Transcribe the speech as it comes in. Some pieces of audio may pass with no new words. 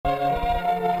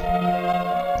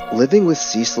Living with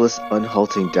ceaseless,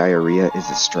 unhalting diarrhea is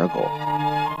a struggle.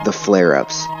 The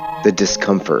flare-ups, the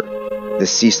discomfort, the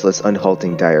ceaseless,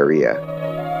 unhalting diarrhea.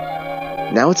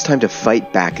 Now it's time to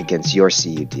fight back against your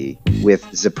CUD with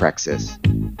Zyprexis.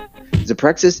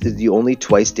 Zyprexis is the only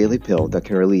twice-daily pill that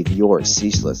can relieve your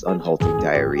ceaseless, unhalting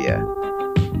diarrhea.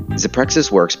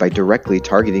 Zyprexis works by directly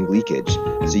targeting leakage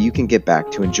so you can get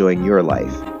back to enjoying your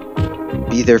life.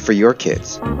 Be there for your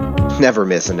kids. Never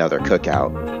miss another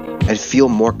cookout. And feel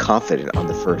more confident on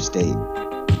the first date.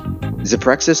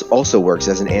 Zyprexis also works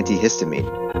as an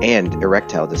antihistamine and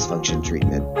erectile dysfunction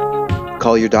treatment.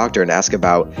 Call your doctor and ask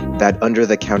about that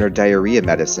under-the-counter diarrhea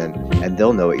medicine, and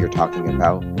they'll know what you're talking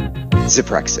about.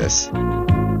 Zyprexis.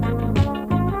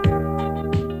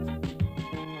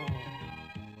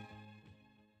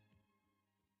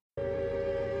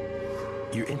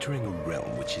 You're entering a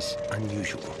realm which is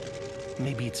unusual.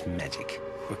 Maybe it's magic,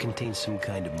 or contains some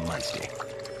kind of monster.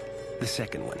 The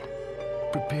second one.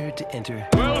 Prepare to enter.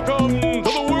 Welcome to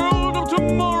the world of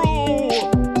tomorrow!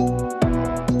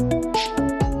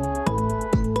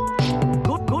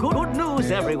 Good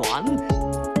news, everyone!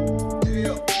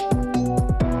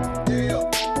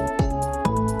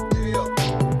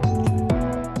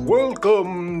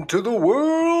 Welcome to the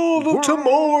world of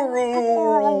tomorrow!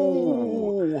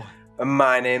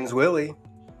 My name's Willie.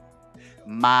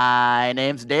 My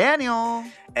name's Daniel.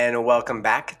 And welcome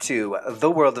back to The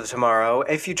World of Tomorrow,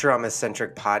 a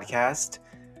Futurama-centric podcast.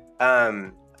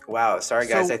 Wow, sorry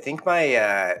guys, I think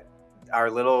my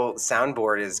our little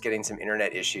soundboard is getting some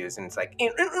internet issues, and it's like...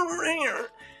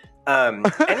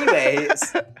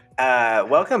 anyways,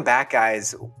 welcome back,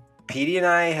 guys. Petey and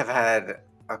I have had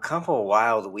a couple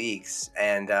wild weeks,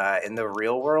 and in the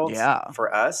real world,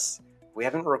 for us, we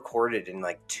haven't recorded in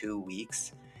like 2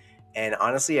 weeks, and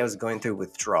honestly, I was going through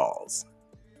withdrawals.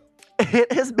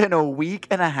 It has been a week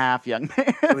and a half, young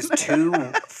man. It was 2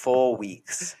 full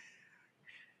weeks.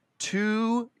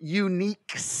 2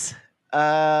 uniques.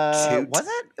 Was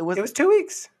it? It was 2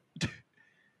 weeks.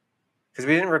 Because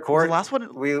we didn't record. The last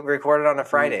one? We recorded on a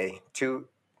Friday. So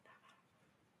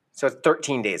it's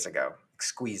 13 days ago.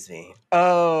 Excuse me.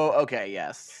 Oh, okay,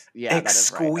 yes. Yeah,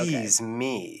 Excuse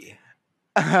me.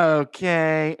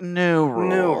 Okay, new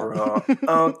rule.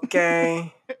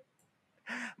 Okay.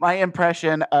 My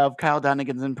impression of Kyle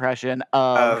Dunnigan's impression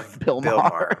of Bill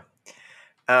Maher.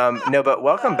 No, but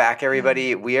welcome back,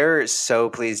 everybody. We are so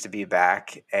pleased to be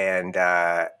back, and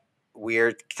today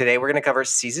we're going to cover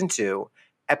season 2,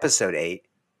 episode 8,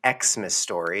 Xmas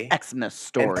story. Xmas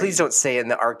story. And please don't say it in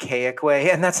the archaic way,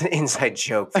 and that's an inside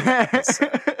joke. For the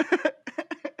episode.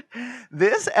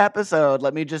 This episode,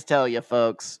 let me just tell you,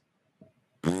 folks.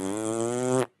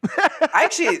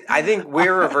 I think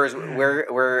we're reverse.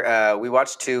 We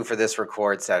watched 2 for this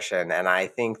record session, and I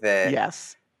think that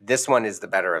this one is the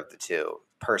better of the 2,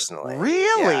 personally.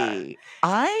 Really?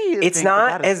 Yeah. It's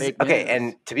not as okay.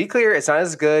 And to be clear, it's not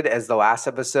as good as the last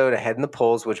episode, Ahead in the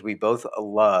Polls, which we both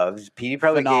loved. Petey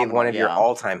probably gave one of your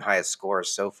all-time highest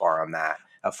scores so far on that,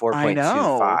 a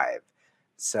 4.25.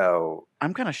 So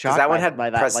I'm kind of shocked that one had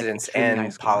by that, precedence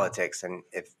and politics, and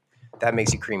if that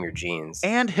makes you cream your jeans.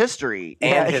 And history.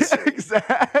 History.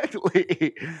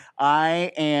 Exactly.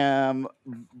 I am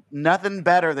nothing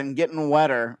better than getting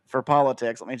wetter for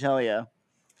politics, let me tell you.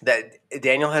 That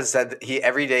Daniel has said that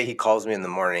every day he calls me in the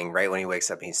morning, right when he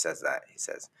wakes up, he says that. He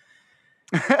says,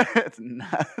 it's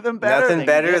nothing better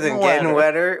than getting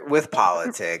wetter with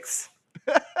politics.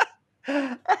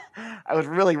 I was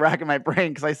really racking my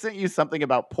brain because I sent you something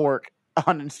about pork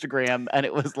on Instagram, and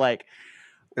it was like...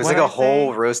 It was like a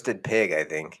whole roasted pig, I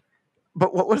think.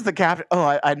 But what was the caption?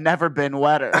 Oh, I'd never been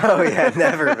wetter. Oh, yeah,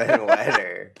 never been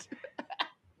wetter.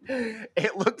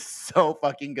 It looked so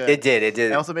fucking good. It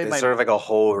did. I also made sort of like a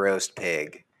whole roast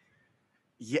pig.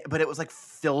 Yeah, but it was like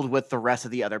filled with the rest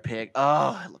of the other pig.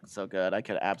 Oh, it looked so good. I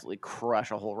could absolutely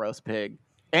crush a whole roast pig.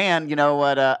 And you know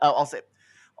what? I'll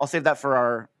save that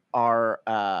for our.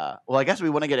 Well, I guess we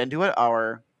want to get into it.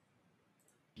 Our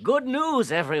good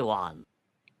news, everyone.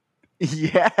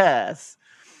 Yes.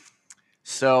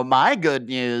 So my good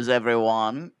news,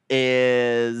 everyone,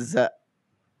 is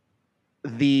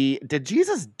did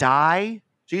Jesus die?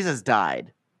 Jesus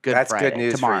died. That's Friday, good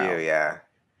news tomorrow. For you, yeah.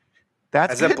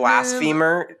 That's as a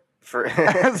blasphemer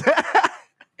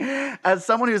as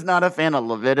someone who's not a fan of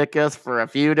Leviticus for a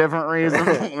few different reasons.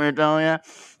 Let me tell you.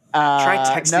 Try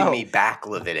texting me back,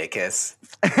 Leviticus.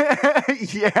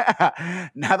 Yeah.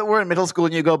 Now that we're in middle school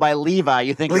and you go by Levi,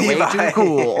 you think you're way too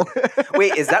cool.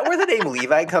 Wait, is that where the name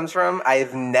Levi comes from?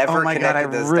 I've never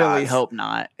connected those dots. I really hope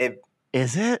not.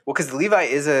 Is it? Well, because Levi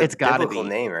is a biblical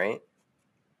name, right?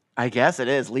 I guess it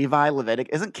is. Levi, Levitic.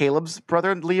 Isn't Caleb's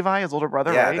brother Levi, his older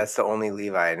brother, Yeah, right? that's the only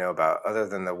Levi I know about, other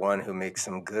than the one who makes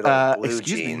some good old blue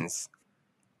jeans.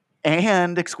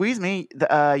 And excuse me,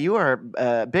 you are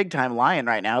big time lying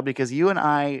right now because you and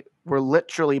I were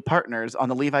literally partners on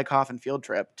the Levi Coffin field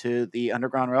trip to the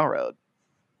Underground Railroad.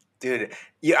 Dude,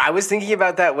 yeah, I was thinking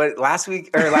about that last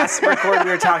week or last record. We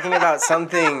were talking about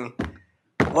something.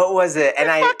 What was it? And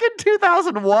fucking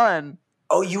 2001.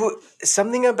 Oh,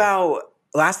 something about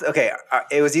last. Okay,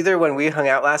 it was either when we hung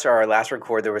out last or our last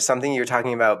record. There was something you were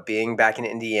talking about being back in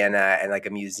Indiana and like a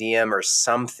museum or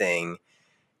something.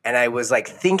 And I was like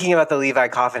thinking about the Levi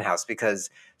Coffin House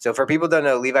because, so for people who don't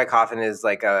know, Levi Coffin is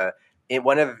like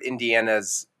one of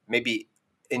Indiana's, maybe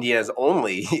Indiana's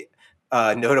only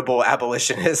notable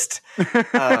abolitionist.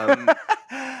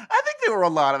 I think there were a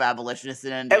lot of abolitionists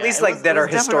in India. At least that are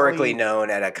historically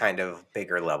known at a kind of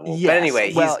bigger level. Yes. But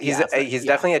anyway, he's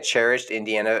definitely a cherished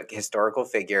Indiana historical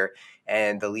figure.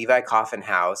 And the Levi Coffin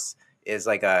House is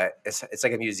like it's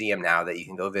like a museum now that you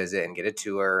can go visit and get a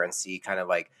tour and see kind of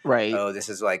like, oh, this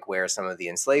is like where some of the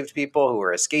enslaved people who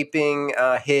were escaping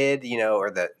hid, or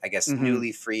the, I guess,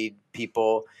 newly freed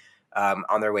people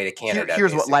on their way to Canada.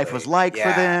 Here's what life was like for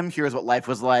them. Here's what life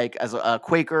was like as a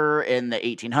Quaker in the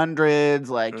 1800s.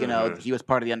 Like, he was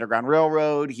part of the Underground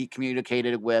Railroad. He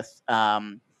communicated with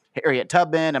Harriet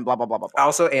Tubman and blah, blah, blah, blah, blah.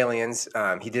 Also aliens.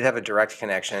 He did have a direct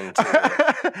connection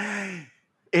to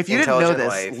if you didn't know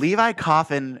this, Levi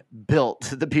Coffin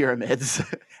built the pyramids,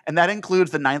 and that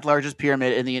includes the 9th largest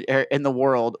pyramid in the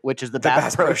world, which is the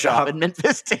Bass Pro Shop in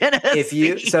Memphis,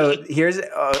 Tennessee. So here's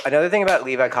another thing about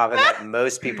Levi Coffin that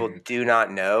most people do not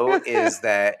know is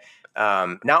that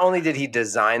not only did he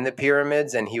design the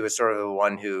pyramids, and he was sort of the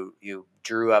one who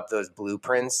drew up those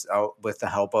blueprints with the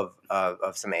help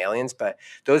of some aliens, but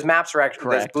those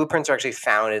those blueprints are actually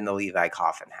found in the Levi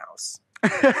Coffin House.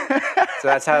 So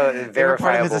that's how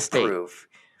verifiable proof.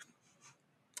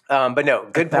 But no,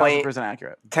 good point. 1,000%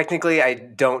 accurate. Technically, I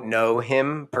don't know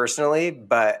him personally,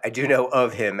 but I do know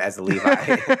of him as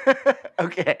Levi.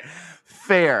 Okay,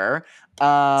 fair.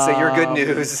 So your good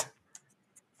news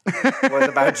was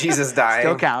about Jesus dying.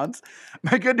 Still counts.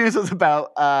 My good news was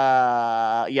about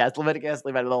it's Leviticus,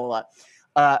 Levi, blah, blah, blah.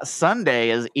 Sunday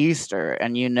is Easter,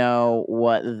 and you know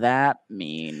what that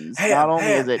means. Not only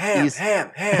is it Easter,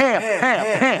 ham.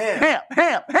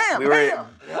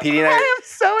 Petey and I, I am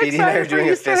so Petey and I are doing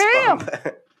Easter a fist ham. bump,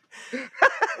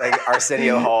 like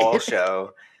Arsenio Hall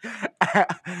show.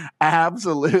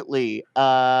 Absolutely.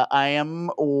 I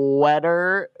am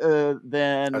wetter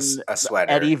than a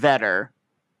sweater. Eddie Vedder.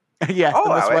 Yes,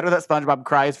 the sweater that SpongeBob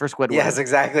cries for Squidward. Yes,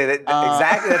 exactly.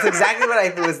 Exactly. That's exactly what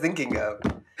I was thinking of.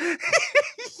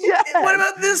 Yes. What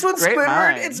about this one, Great Squidward?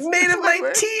 minds. It's made of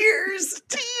my tears.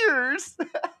 Tears.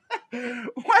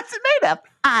 What's it made of?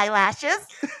 Eyelashes.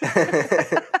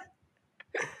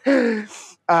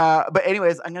 But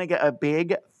anyways, I'm gonna get a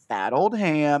big fat old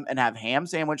ham and have ham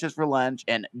sandwiches for lunch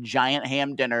and giant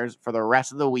ham dinners for the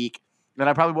rest of the week. Then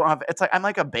I probably won't have. It's like I'm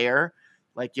like a bear,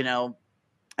 like I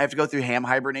have to go through ham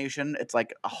hibernation. It's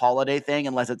like a holiday thing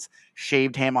unless it's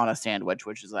shaved ham on a sandwich,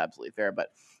 which is absolutely fair. But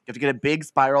you have to get a big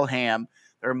spiral ham.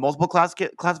 There are multiple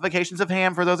classifications of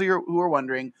ham, for those of you who are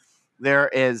wondering. There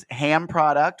is ham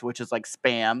product, which is like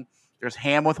Spam. There's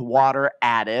ham with water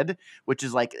added, which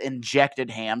is like injected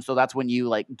ham. So that's when you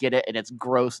like get it and it's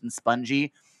gross and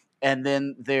spongy. And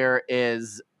then there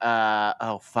is,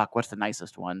 what's the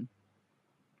nicest one?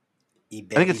 I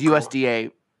think it's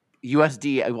USDA.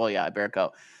 Well, yeah,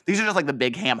 Iberico. These are just like the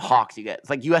big ham hawks you get. It's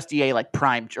like USDA, like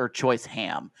prime or choice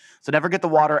ham. So never get the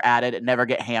water added and never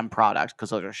get ham product because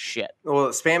those are shit. Well,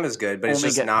 Spam is good, but it's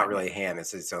just not really ham.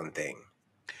 It's its own thing.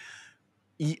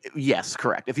 Yes,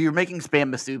 correct. If you're making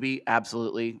Spam Masubi,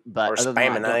 absolutely. But or other Spam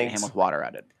than and that, eggs. Ham with water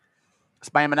added.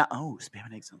 Spam and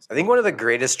eggs. I think one of the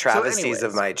greatest travesties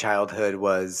of my childhood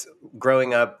was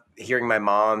growing up, hearing my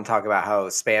mom talk about how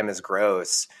Spam is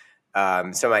gross.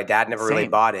 So my dad never really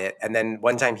bought it. And then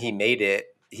one time he made it,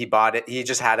 he bought it. He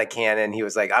just had a can and he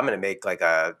was like, I'm going to make like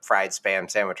a fried Spam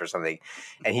sandwich or something.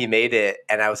 And he made it.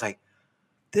 And I was like,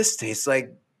 this tastes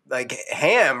like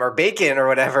ham or bacon or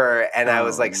whatever. And I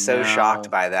was like so shocked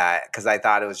by that because I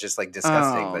thought it was just like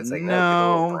disgusting. But it's like, no, get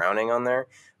a little browning on there,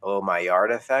 a little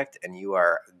Maillard effect, and you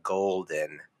are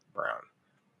golden brown.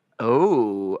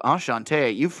 Oh,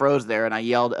 enchanté. You froze there, and I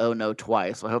yelled, oh, no,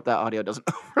 twice. So I hope that audio doesn't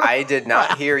I did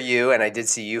not hear you, and I did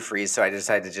see you freeze, so I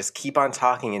decided to just keep on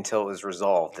talking until it was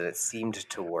resolved, and it seemed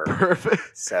to work.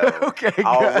 Perfect. So okay,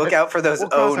 I'll good. look out for those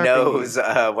oh no's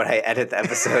when I edit the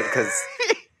episode, because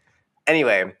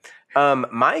anyway,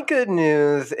 my good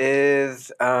news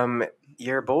is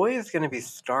your boy is going to be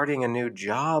starting a new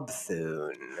job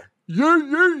soon.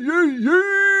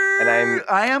 And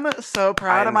I am so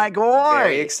proud of my boy.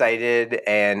 Very excited,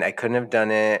 and I couldn't have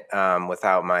done it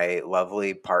without my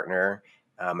lovely partner,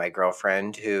 my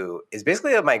girlfriend, who is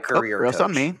basically my career coach.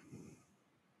 On me.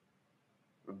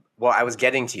 Well, I was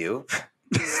getting to you.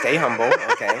 Stay humble,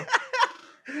 okay?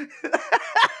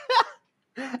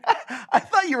 I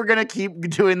thought you were gonna keep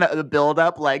doing the build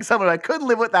up, like someone I couldn't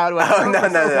live without. No.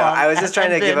 I was just trying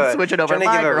to give a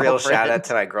real shout out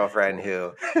to my girlfriend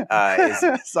who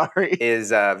is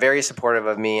very supportive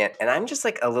of me, and I'm just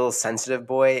like a little sensitive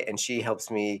boy, and she helps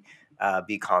me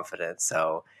be confident.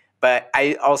 So, but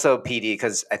I also PD,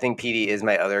 because I think PD is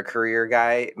my other career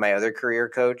guy, my other career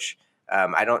coach.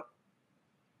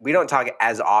 We don't talk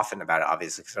as often about it,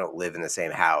 obviously, because I don't live in the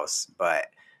same house. But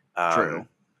true,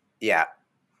 yeah.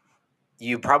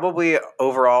 You probably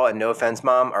overall, and no offense,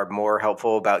 Mom, are more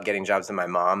helpful about getting jobs than my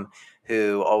mom,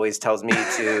 who always tells me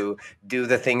to do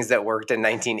the things that worked in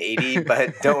 1980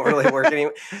 but don't really work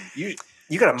anymore. You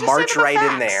got to march right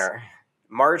in there.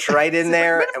 March right in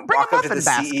there and walk up to the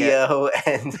CEO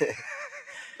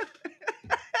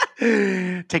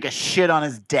and take a shit on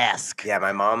his desk. Yeah,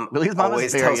 my mom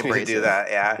always tells me to do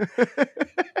that. Yeah.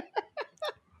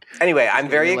 Anyway, I'm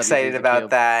very excited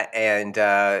about that, and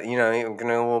we're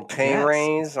gonna pay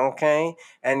raise, okay?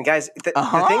 And guys,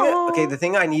 the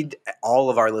thing I need all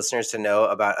of our listeners to know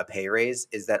about a pay raise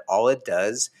is that all it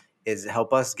does is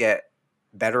help us get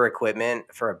better equipment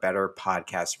for a better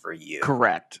podcast for you.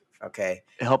 Correct. Okay.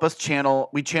 Help us channel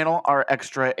our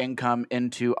extra income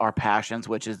into our passions,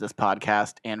 which is this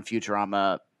podcast and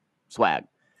Futurama swag.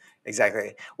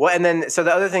 Exactly. Well, and then, so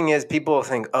the other thing is people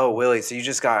think, oh, Willie, so you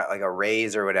just got like a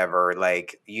raise or whatever.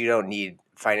 Like you don't need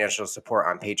financial support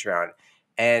on Patreon.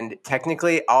 And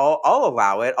technically I'll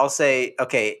allow it. I'll say,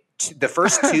 okay, the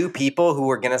first two people who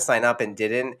were going to sign up and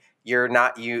didn't, you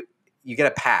get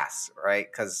a pass, right?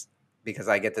 Because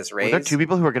I get this raise. Were there two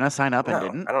people who were going to sign up and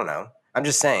didn't? I don't know. I'm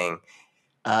just saying.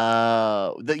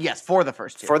 Yes, for the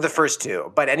first two. For the first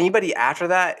two. But anybody after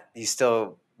that, we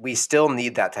still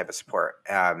need that type of support.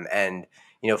 And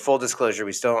full disclosure,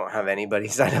 we still don't have anybody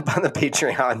sign up on the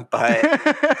Patreon, but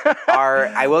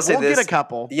I will say we'll get a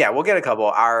couple. Yeah, we'll get a couple.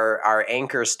 Our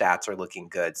anchor stats are looking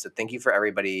good. So thank you for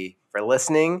everybody for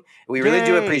listening. We really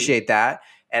do appreciate that.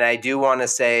 And I do want to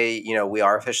say, we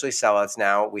are officially sellouts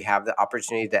now. We have the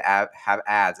opportunity to have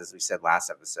ads, as we said last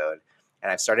episode.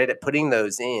 And I've started putting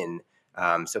those in.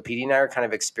 So PD and I are kind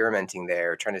of experimenting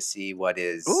there, trying to see what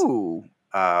is... Ooh.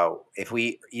 If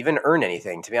we even earn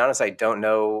anything. To be honest, I don't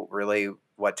know really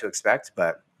what to expect,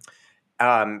 but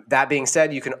that being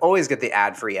said, you can always get the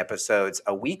ad-free episodes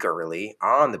a week early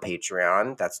on the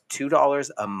Patreon. That's $2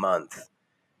 a month,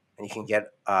 and you can get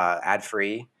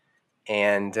ad-free.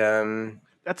 And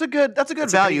that's a good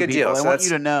value, people. Deal. I want you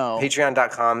to know.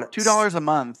 Patreon.com. $2 a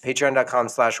month.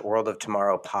 Patreon.com/World of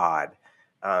Tomorrow Pod.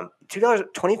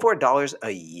 $24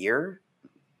 a year.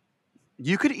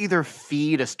 You could either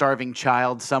feed a starving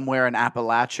child somewhere in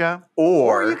Appalachia,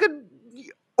 or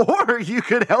you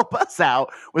could help us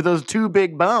out with those two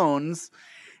big bones,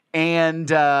 and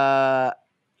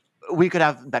we could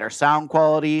have better sound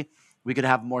quality. We could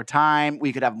have more time.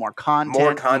 We could have more content.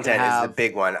 More content is the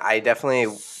big one. I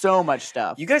definitely so much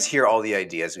stuff. You guys hear all the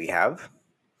ideas we have.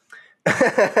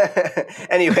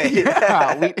 Anyway,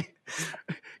 yeah,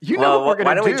 what we're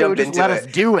going to do. We jump Just into let us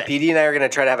do it. PD and I are going to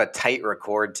try to have a tight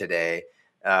record today.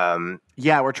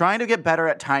 Yeah, we're trying to get better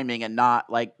at timing and not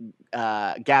like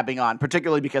gabbing on,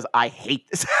 particularly because I hate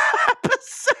this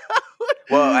episode.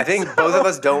 Well, I think both of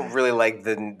us don't really like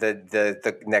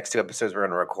the next two episodes we're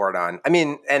going to record on. I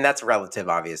mean, and that's relative,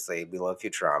 obviously. We love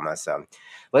Futurama, so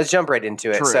let's jump right into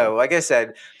it. True. So, like I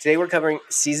said, today we're covering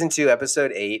Season 2,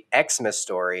 Episode 8, Xmas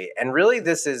Story. And really,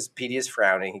 this is PD is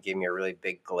frowning. He gave me a really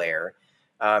big glare.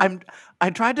 I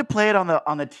tried to play it on the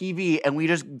TV, and we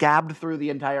just gabbed through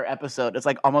the entire episode. It's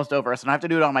like almost over, so I have to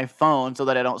do it on my phone so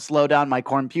that I don't slow down my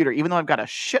computer, even though I've got a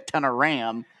shit ton of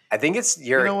RAM. I think it's the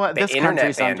internet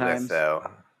bandwidth, though.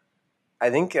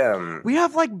 I think we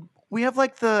have like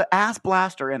the ass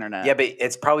blaster internet. Yeah, but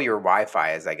it's probably your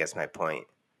Wi-Fi, is I guess my point.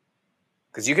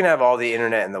 Because you can have all the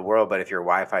internet in the world, but if your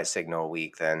Wi-Fi signal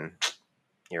weak, then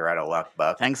you're out of luck,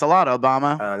 buck. Thanks a lot,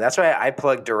 Obama. That's why I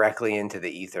plug directly into the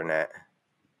Ethernet.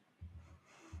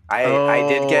 I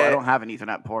don't have an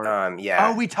Ethernet port. Yeah.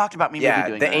 Oh, we talked about maybe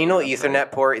doing the that. anal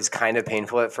Ethernet port is kind of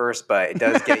painful at first, but it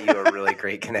does get you a really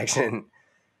great connection.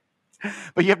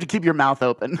 But you have to keep your mouth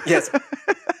open. Yes.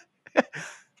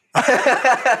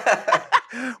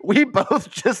 We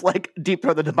both just like deep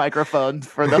throated the microphone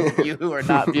for those of you who are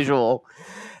not visual.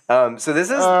 So this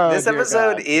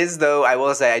episode is, though, I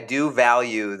will say I do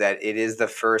value that it is the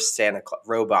first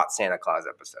robot Santa Claus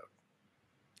episode.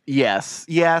 Yes,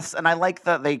 and I like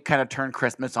that they kind of turn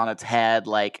Christmas on its head.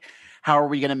 Like, how are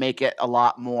we going to make it a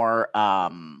lot more?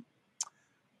 Well,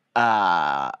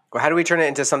 how do we turn it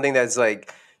into something that's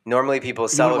like normally people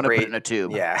celebrate? You wouldn't want to put it in a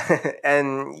tube. Yeah,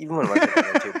 and you wouldn't want to put it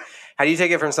in a tube. How do you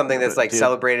take it from something that's like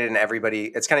celebrated and everybody?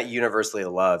 It's kind of universally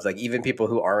loved. Like even people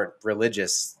who aren't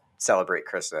religious celebrate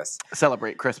Christmas.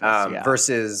 Yeah.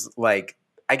 Versus like,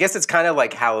 I guess it's kind of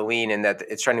like Halloween in that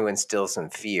it's trying to instill some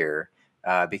fear.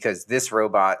 Because this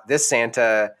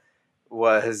Santa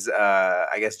was,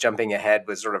 I guess, jumping ahead,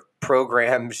 was sort of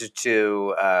programmed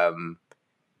to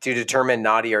determine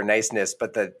naughty or niceness,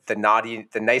 but the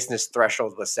niceness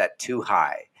threshold was set too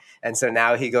high, and so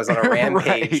now he goes on a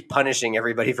rampage, right, punishing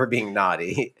everybody for being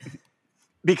naughty.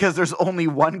 Because there's only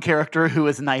one character who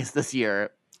is nice this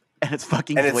year, and it's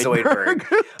fucking Zoidberg.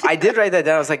 I did write that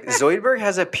down. I was like,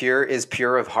 Zoidberg is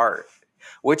pure of heart.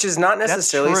 Which is not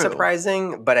necessarily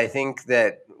surprising, but I think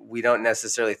that we don't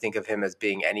necessarily think of him as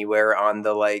being anywhere on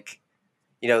the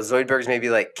Zoidberg's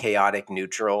maybe like chaotic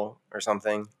neutral or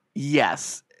something.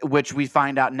 Yes, which we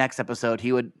find out next episode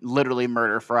he would literally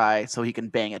murder Fry so he can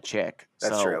bang a chick.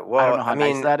 That's true. Well, I don't know how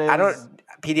nice that is. I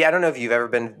don't know if you've ever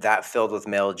been that filled with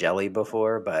male jelly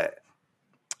before, but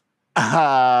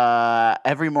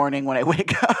every morning when I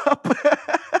wake up.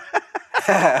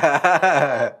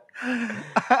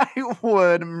 I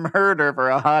would murder for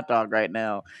a hot dog right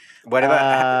now. What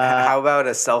about how about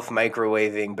a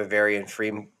self-microwaving Bavarian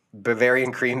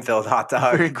cream filled hot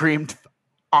dog? Bavarian creamed.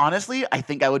 Honestly, I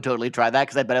think I would totally try that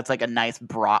because I bet it's like a nice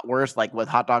bratwurst, like with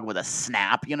hot dog with a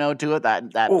snap, to it.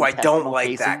 Oh, I don't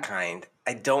like that kind.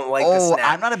 I don't like the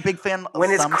snap. I'm not a big fan. When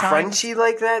it's crunchy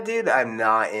like that, dude, I'm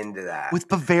not into that. With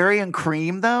Bavarian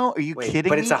cream, though, are you kidding me?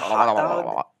 But it's a hot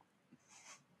dog.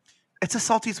 It's a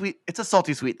salty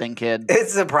sweet thing, kid.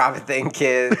 It's a profit thing,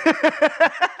 kid.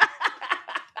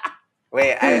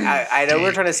 Wait, I know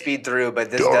we're trying to speed through,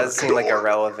 but this does seem like a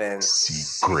relevant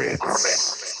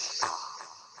secrets.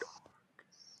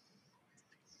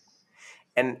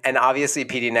 And obviously,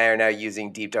 Petey and I are now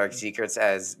using Deep Dark Secrets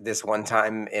as this one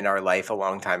time in our life a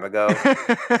long time ago.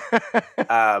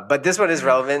 But this one is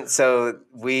relevant, so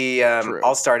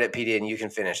I'll start it, Petey, and you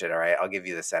can finish it. All right, I'll give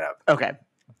you the setup. Okay.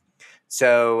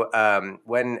 So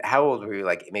how old were we?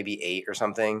 Like maybe 8 or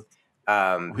something?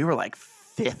 We were like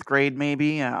 5th grade,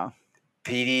 maybe. Yeah.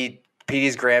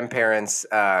 Petey's grandparents,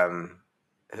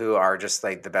 who are just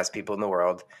like the best people in the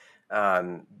world.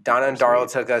 Donna and Darla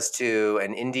took us to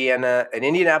an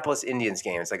Indianapolis Indians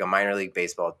game. It's like a minor league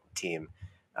baseball team,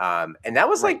 and that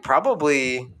was like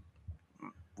probably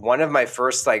one of my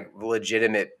first like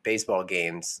legitimate baseball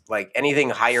games. Like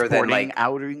anything higher than like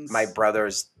outings. My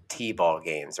brother's T-ball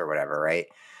games or whatever, right?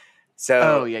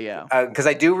 So, because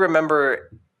I do remember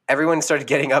everyone started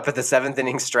getting up at the 7th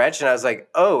inning stretch, and I was like,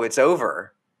 "Oh, it's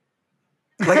over."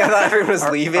 Like I thought everyone was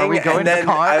leaving, are we going and then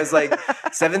to I was like,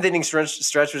 7th inning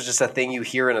stretch was just a thing you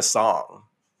hear in a song.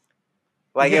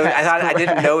 Like I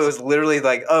didn't know it was literally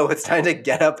like, "Oh, it's time to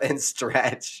get up and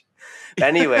stretch." But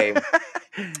anyway,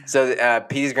 so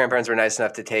Petey's grandparents were nice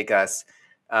enough to take us,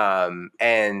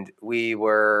 and we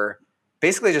were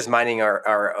basically just minding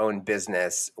our own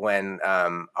business when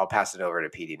I'll pass it over to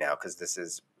Petey now because this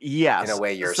is in a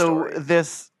way your story.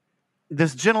 So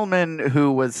this gentleman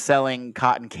who was selling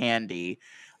cotton candy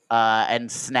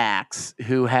and snacks,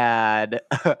 who had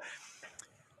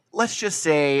let's just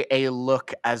say a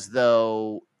look as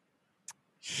though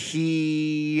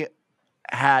he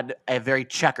had a very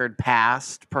checkered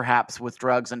past, perhaps with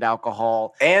drugs and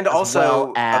alcohol, and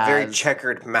also a very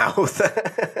checkered mouth.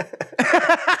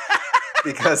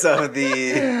 Because of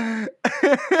the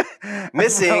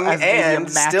missing and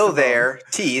still there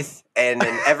teeth, and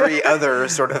in every other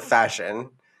sort of fashion.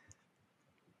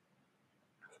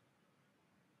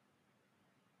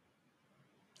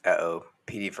 Uh-oh.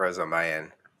 PD froze on my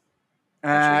end.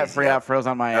 Froze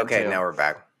on my end, okay, too. Now we're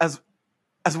back. As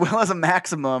well as a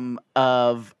maximum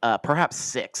of perhaps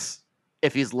 6,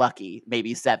 if he's lucky,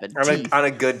 maybe 7 teeth. On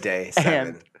a good day,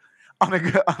 7. On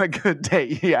a good day,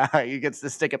 he gets to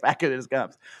stick it back in his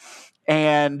gums.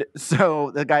 And so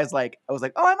the guy's like, I was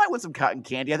like, "Oh, I might want some cotton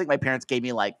candy." I think my parents gave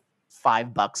me like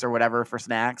 $5 or whatever for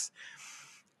snacks.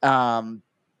 And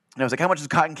I was like, "How much is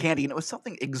cotton candy?" And it was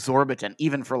something exorbitant,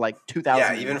 even for like 2000.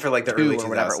 Yeah, even for like the early 2000s. Or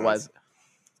whatever it was.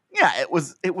 Yeah, it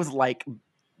was like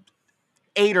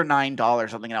 $8 or $9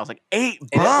 something, and I was like, $8. And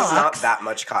it was not that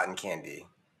much cotton candy.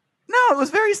 No, it was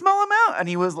a very small amount. And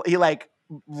he like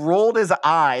rolled his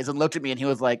eyes and looked at me, and he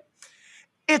was like,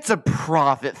 "It's a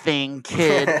profit thing,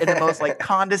 kid." In the most like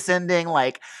condescending,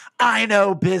 like, "I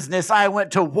know business. I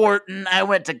went to Wharton. I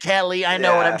went to Kelly. I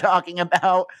know what I'm talking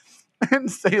about." And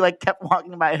so he like kept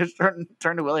walking by. I just turned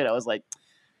to Willie, and I was like,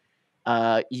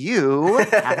 you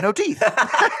have no teeth.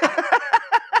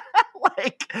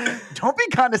 Like, don't be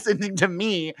condescending to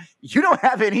me. You don't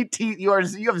have any teeth. You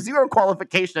have zero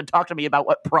qualification to talk to me about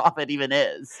what profit even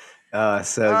is. So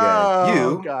good. Oh,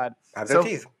 You God. have no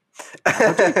teeth.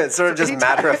 Sort of just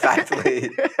matter-of-factly.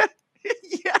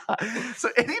 Yeah. So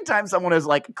anytime someone is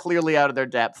like clearly out of their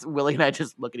depth, Willie and I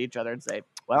just look at each other and say,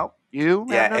 well, you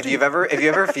have no if teeth. you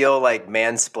ever feel like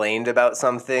mansplained about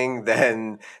something,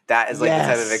 then that is like the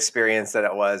type of experience that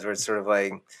it was, where it's sort of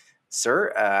like,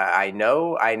 sir, I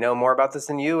know more about this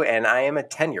than you, and I am a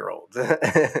 10-year-old.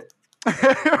 Right.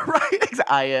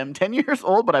 I am 10 years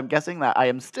old, but I'm guessing that I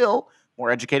am still more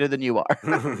educated than you are.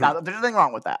 Not that there's anything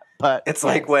wrong with that, but it's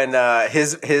like when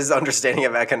his understanding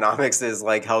of economics is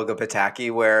like Helga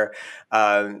Pataki, where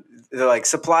they're like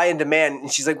supply and demand, and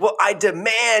she's like, "Well, I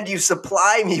demand you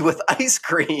supply me with ice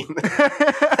cream."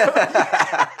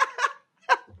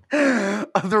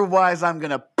 Otherwise, I'm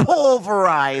gonna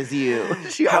pulverize you.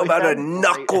 How about a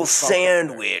knuckle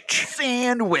sandwich?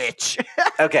 Sandwich.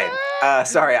 Okay.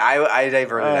 Sorry, I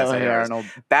diverted us. Arnold.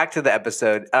 Back to the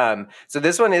episode. So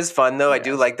this one is fun though. Yes. I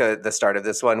do like the start of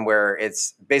this one, where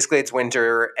it's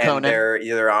winter and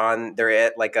Conan. They're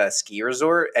at like a ski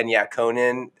resort, and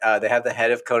Conan. They have the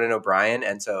head of Conan O'Brien,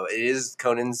 and so it is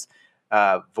Conan's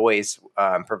voice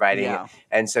providing it,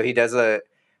 and so he does a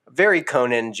very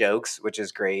Conan jokes, which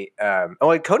is great.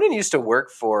 Conan used to write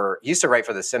for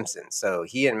The Simpsons, so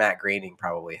he and Matt Groening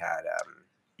probably had a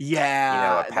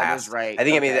past. That is right. I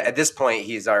think I mean at this point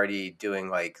he's already doing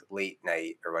like late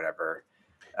night or whatever.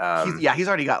 He's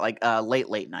already got like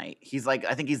late night. He's like,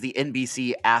 I think he's the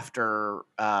NBC after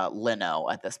Leno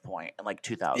at this point in like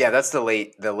 2000. Yeah, that's the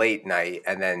late night,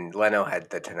 and then Leno had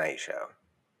the Tonight Show.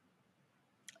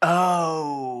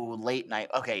 Oh, late night.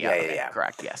 Okay, yeah.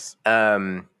 Correct. Yes.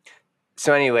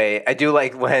 So anyway, I do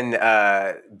like when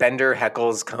Bender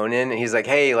heckles Conan, and he's like,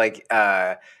 "Hey, like,"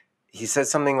 he says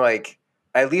something like,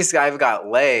 "At least I've got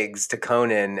legs," to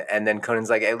Conan, and then Conan's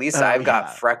like, "At least I've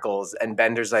got freckles," and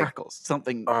Bender's like, "Freckles,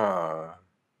 something."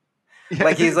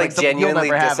 Like he's like genuinely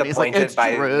disappointed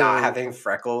by not having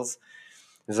freckles.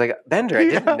 He's like, "Bender, I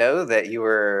didn't know that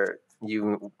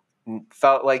you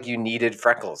felt like you needed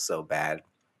freckles so bad."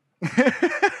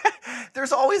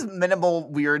 There's always minimal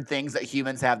weird things that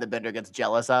humans have that Bender gets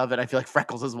jealous of, and I feel like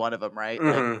freckles is one of them, right?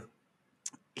 Mm-hmm. Like,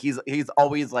 he's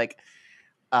always like,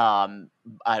 I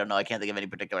don't know, I can't think of any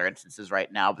particular instances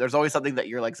right now, but there's always something that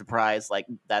you're like surprised, like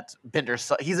that's Bender.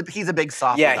 He's a big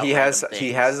soft. Yeah, he has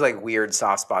like weird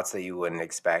soft spots that you wouldn't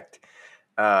expect.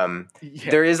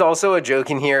 There is also a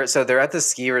joke in here. So they're at the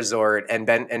ski resort,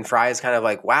 and Fry is kind of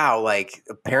like, wow, like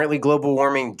apparently global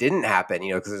warming didn't happen,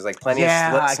 because there's like plenty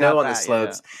of snow on the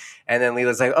slopes. Yeah. And then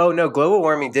Leela's like, oh no, global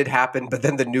warming did happen, but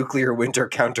then the nuclear winter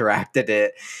counteracted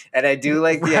it. And I do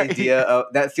like the idea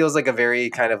of that. Feels like a very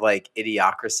kind of like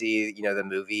Idiocracy, the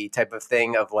movie type of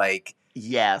thing of like,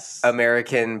 yes,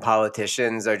 American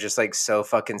politicians are just like so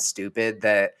fucking stupid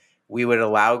that we would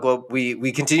allow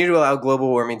we continue to allow global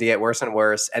warming to get worse and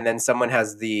worse, and then someone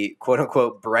has the quote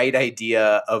unquote bright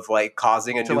idea of like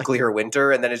causing a nuclear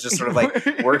winter, and then it just sort of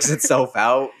like works itself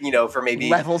out, for maybe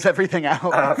levels everything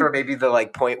out for maybe the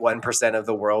like 0.1% of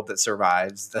the world that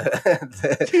survives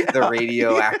the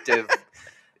radioactive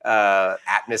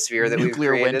atmosphere that we've created.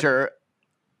 Nuclear winter.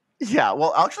 Yeah,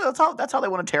 well, actually, that's how they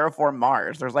want to terraform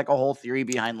Mars. There's like a whole theory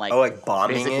behind like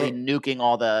bombing basically it? Nuking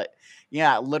all the.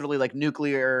 Yeah, literally like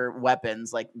nuclear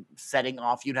weapons, like setting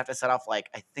off. You'd have to set off like,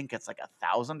 I think it's like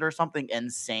 1,000 or something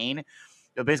insane.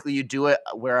 So basically you do it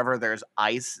wherever there's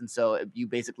ice. And so you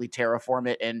basically terraform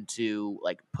it into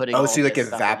like putting. Oh, so you like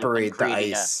evaporate the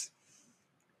ice.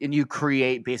 And you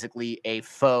create basically a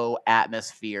faux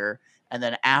atmosphere. And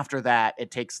then after that, it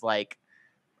takes like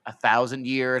 1,000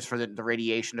 years for the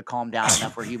radiation to calm down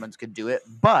enough where humans could do it.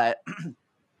 But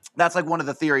that's like one of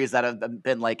the theories that have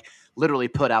been like literally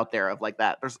put out there of like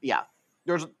that.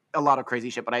 There's a lot of crazy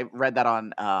shit, but I read that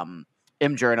on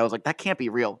Imgur, and I was like, that can't be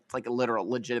real. It's like a literal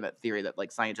legitimate theory that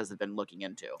like scientists have been looking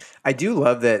into. I do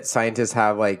love that scientists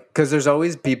have like, because there's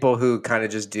always people who kind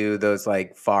of just do those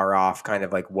like far off kind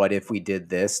of like, what if we did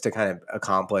this to kind of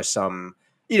accomplish some,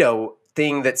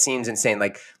 thing that seems insane.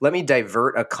 Like, let me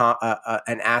divert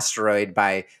an asteroid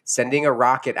by sending a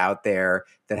rocket out there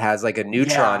that has like a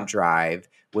neutron drive,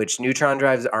 which neutron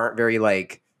drives aren't very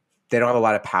like, they don't have a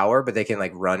lot of power, but they can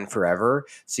like run forever.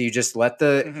 So you just let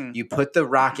you put the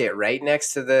rocket right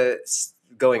next to the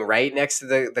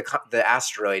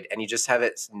asteroid, and you just have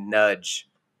it nudge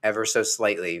ever so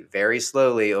slightly, very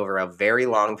slowly over a very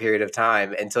long period of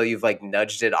time until you've like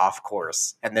nudged it off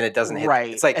course, and then it doesn't hit.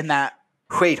 Right. It's like, and that.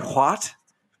 Wait, what?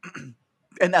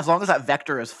 And as long as that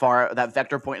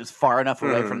vector point is far enough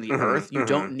away from the Earth, you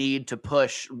don't need to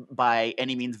push by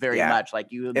any means very much. Like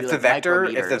you, if the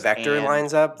vector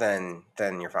lines up, then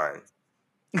you're fine.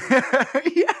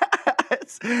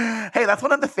 Yes. Hey, that's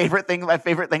one of my favorite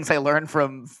things I learned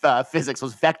from physics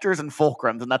was vectors and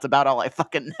fulcrums, and that's about all I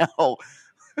fucking know.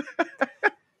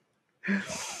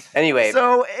 Anyways,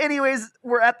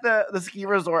 we're at the ski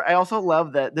resort. I also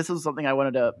love that this is something I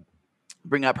wanted to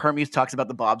bring up. Hermes talks about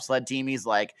the bobsled team. He's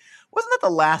like, wasn't that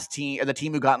the last team or the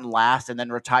team who got in last and then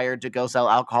retired to go sell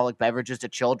alcoholic beverages to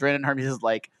children? And Hermes is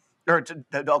like, or to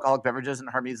alcoholic beverages, and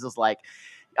Hermes is like,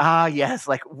 yes,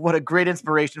 like what a great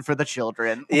inspiration for the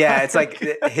children. Yeah, it's like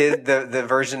the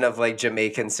version of like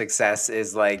Jamaican success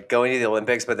is like going to the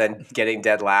Olympics, but then getting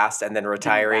dead last and then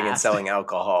retiring and selling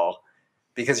alcohol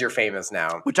because you're famous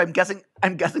now. Which I'm guessing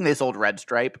they sold Red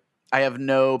Stripe. I have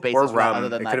no basis or for rum. that other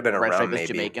than it that could have been a Red rum, Stripe maybe. is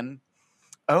Jamaican.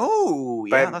 Oh,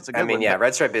 yeah, that's a good one. I mean, yeah,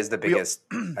 Red Stripe is the biggest.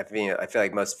 I feel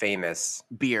like most famous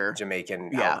beer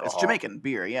Jamaican. Yeah, alcohol. It's Jamaican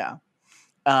beer. Yeah.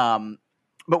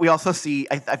 But we also see,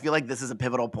 I feel like this is a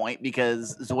pivotal point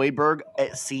because Zoidberg,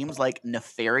 it seems like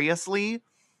nefariously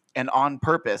and on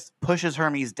purpose, pushes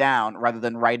Hermes down rather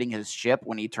than righting his ship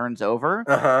when he turns over.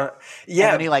 Yeah.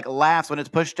 And then he like laughs when it's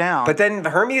pushed down. But then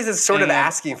Hermes is sort of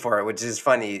asking for it, which is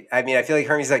funny. I mean, I feel like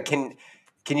Hermes is like, can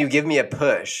you give me a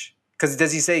push? Because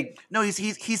does he say no? He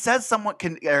says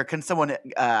can someone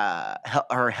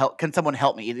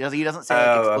help me? He doesn't say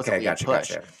like explicitly a push.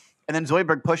 Gotcha. And then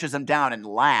Zoidberg pushes him down and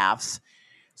laughs.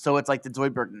 So it's like, did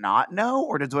Zoidberg not know,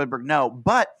 or did Zoidberg know?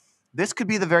 But this could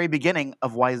be the very beginning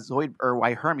of why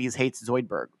Hermes hates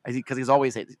Zoidberg, because he's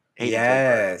always hated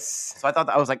Zoidberg. So I thought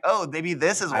I was like, oh, maybe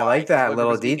this is why. I like that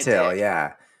little detail.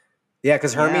 Yeah,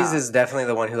 because Hermes is definitely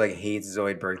the one who like hates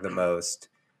Zoidberg the most.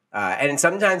 And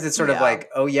sometimes it's sort of like,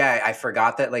 oh yeah, I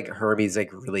forgot that like Hermes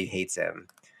like really hates him.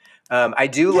 I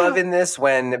do love in this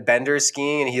when Bender's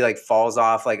skiing and he like falls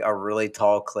off like a really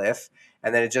tall cliff,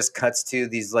 and then it just cuts to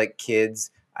these like kids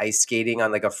ice skating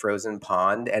on like a frozen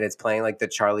pond, and it's playing like the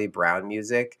Charlie Brown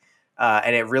music,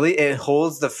 and it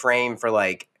holds the frame for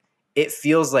like, it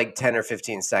feels like 10 or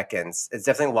 15 seconds. It's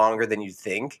definitely longer than you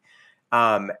think.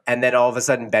 And then all of a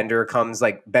sudden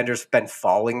Bender's been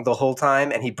falling the whole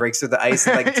time, and he breaks through the ice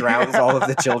and like drowns all of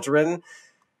the children.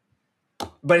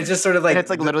 But it's just sort of like, and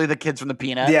it's like literally the kids from the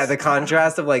Peanuts. Yeah, the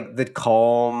contrast of like the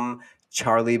calm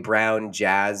Charlie Brown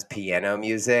jazz piano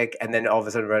music, and then all of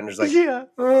a sudden Bender's like, and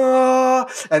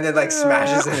then like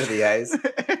smashes into the ice.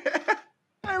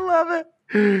 I love it.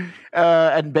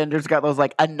 And Bender's got those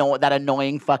like that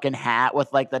annoying fucking hat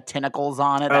with like the tentacles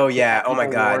on it. Oh yeah! Oh my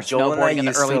god! Joel and I in the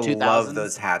used early to 2000s. love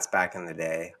those hats back in the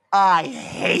day. I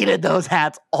hated those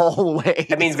hats always.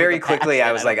 I mean, very quickly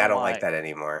I was like, I don't like that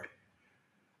anymore.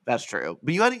 That's true.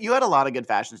 But you had a lot of good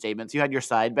fashion statements. You had your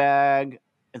side bag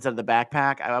instead of the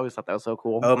backpack. I always thought that was so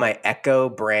cool. Oh, my Echo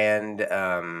brand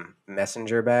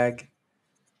messenger bag.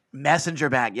 Messenger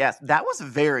bag, yes. That was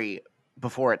very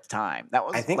before its time. That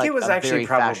was. I think it was actually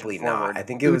probably not. I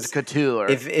think it was couture.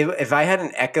 If I had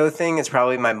an Echo thing, it's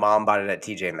probably my mom bought it at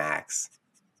TJ Maxx.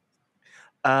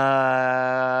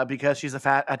 Because she's a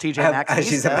TJ Maxxinista.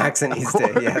 She's a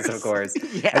Maxxinista. Yes, of course.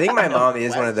 Yeah, I think my mom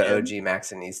is one of the OG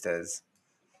Maxxinistas.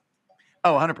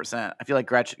 Oh, 100%. I feel like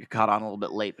Gretchen caught on a little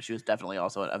bit late, but she was definitely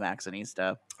also a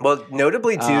Maxxinista. Well,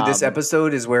 notably, too, this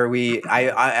episode is where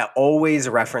I always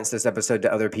reference this episode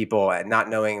to other people and not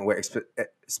knowing where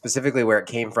specifically where it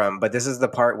came from. But this is the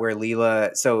part where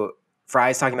Leela, so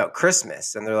Fry's talking about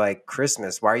Christmas, and they're like,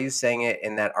 Christmas, why are you saying it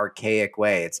in that archaic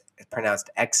way? It's pronounced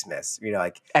Xmas,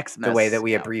 like Xmas, the way that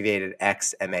we abbreviated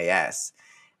XMAS.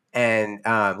 And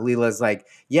Leela's like,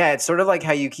 yeah, it's sort of like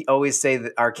how you always say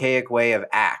the archaic way of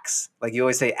axe. Like you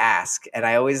always say ask. And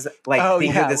I always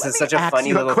think that this is such a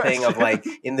funny little thing of like,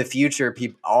 in the future,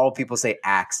 all people say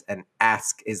axe, and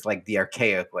ask is like the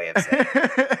archaic way of saying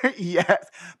it. Yes.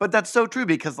 But that's so true,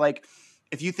 because like,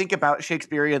 if you think about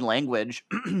Shakespearean language,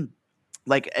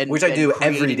 which I do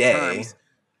every day.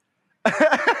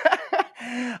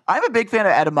 I'm a big fan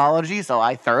of etymology, so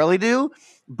I thoroughly do.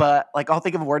 But like, I'll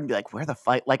think of a word and be like, where the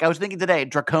fuck? Like I was thinking today,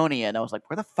 draconian. I was like,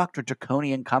 where the fuck did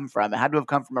draconian come from? It had to have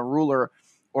come from a ruler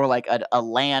or like a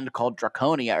land called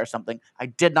Draconia or something. I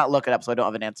did not look it up, so I don't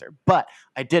have an answer. But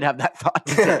I did have that thought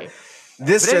today.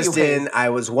 I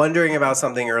was wondering about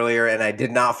something earlier, and I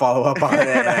did not follow up on it,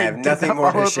 and I have nothing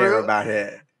more to share about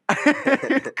it.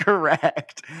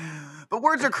 Correct. But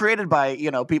words are created by,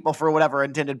 people for whatever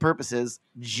intended purposes.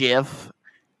 GIF.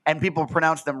 And people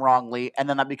pronounce them wrongly, and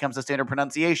then that becomes the standard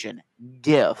pronunciation.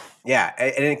 GIF. Yeah,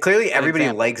 and clearly everybody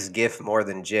likes GIF more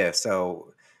than GIF,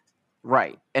 so...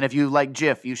 Right. And if you like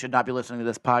GIF, you should not be listening to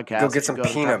this podcast. Go get some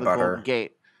peanut butter.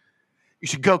 You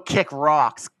should go kick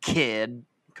rocks, kid.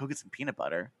 Go get some peanut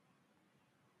butter.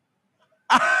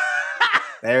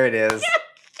 There it is.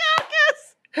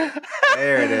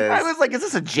 There it is. I was like, is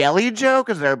this a jelly joke?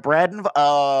 Is there bread involved?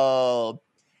 Oh.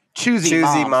 Choosy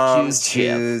moms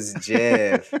choose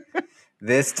Jif.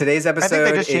 Today's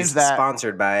episode is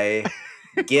sponsored by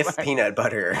GIF peanut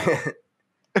butter.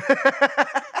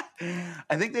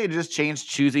 I think they just changed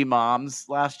Choosy Moms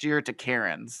last year to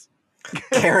Karen's.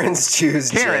 Karen's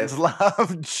choose Karen's Jif.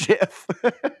 love Jif.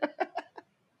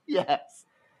 Yes.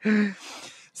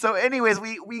 So, anyways,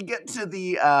 we get to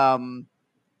the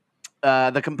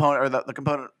component, or the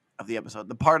component of the episode,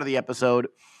 the part of the episode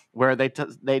where they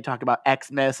talk about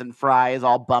Xmas, and Fry is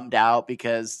all bummed out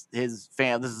because this is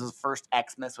his first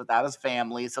Xmas without his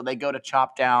family. So they go to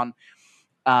chop down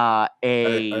a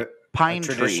pine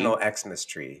tree. Traditional Xmas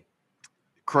tree.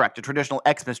 Correct, a traditional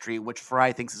Xmas tree, which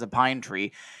Fry thinks is a pine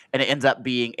tree, and it ends up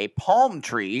being a palm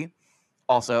tree,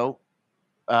 also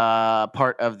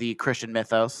part of the Christian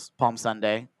mythos, Palm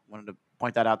Sunday. Wanted to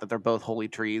point that out, that they're both holy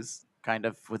trees, kind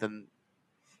of within.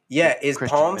 Yeah, is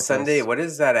Christian Palm mythos. Sunday? What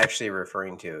is that actually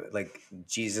referring to? Like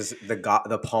Jesus,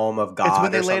 the palm of God, it's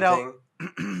when they or laid something?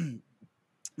 Out.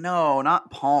 No,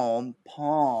 not palm.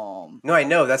 Palm. No, I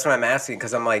know. That's what I'm asking,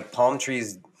 because I'm like, palm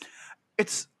trees.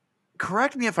 It's,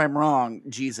 correct me if I'm wrong,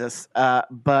 Jesus,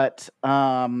 but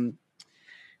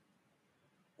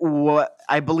what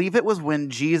I believe it was when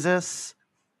Jesus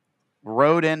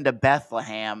rode into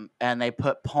Bethlehem and they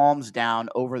put palms down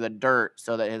over the dirt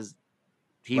so that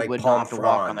he like would palm not have to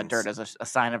walk on the fronds. dirt as a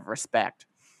sign of respect.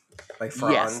 Like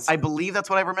fronds? Yes, I believe that's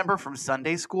what I remember from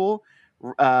Sunday school.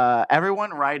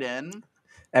 Everyone write in.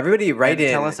 Everybody write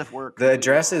in. Tell us if we're the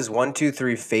address is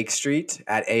 123 Fake Street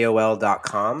at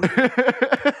AOL.com.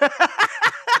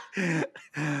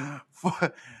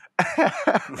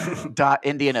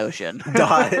 Indian Ocean.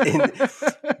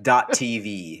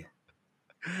 TV.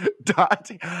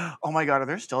 Oh my God, are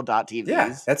there still .tvs?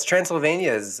 Yeah, that's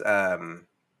Transylvania's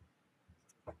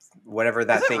whatever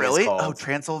that thing really? is called. Oh,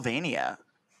 Transylvania.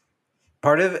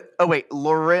 Part of it. Oh wait,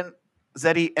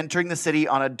 Lorenzetti entering the city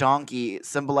on a donkey,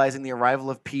 symbolizing the arrival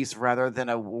of peace rather than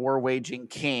a war-waging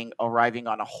king arriving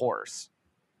on a horse.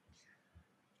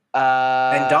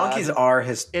 And donkeys are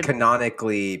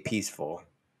canonically peaceful.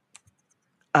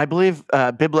 I believe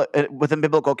within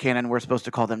biblical canon, we're supposed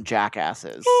to call them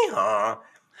jackasses.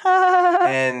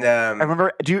 And I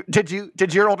remember.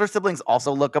 Did your older siblings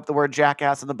also look up the word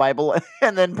jackass in the Bible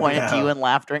and then point it to you and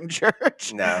laugh during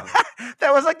church? No.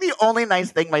 That was like the only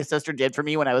nice thing my sister did for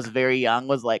me when I was very young,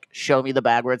 was like show me the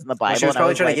bad words in the Bible. Well, she was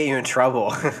probably trying to get you in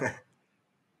trouble.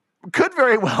 Could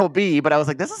very well be, but I was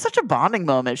like, this is such a bonding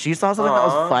moment. She saw something that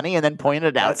was funny and then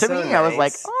pointed it out to me. Nice. I was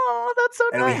like, oh, that's so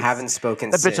and nice. We haven't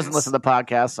spoken That since. bitch doesn't listen to the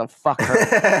podcast, so fuck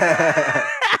her.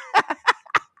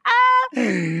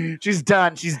 She's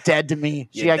done. She's dead to me.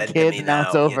 She had kids, and now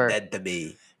it's over. You're dead to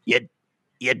me.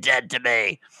 You're dead to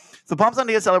me. So Palm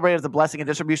Sunday is celebrated as the blessing and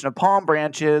distribution of palm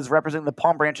branches, representing the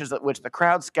palm branches at which the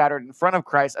crowd scattered in front of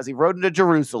Christ as he rode into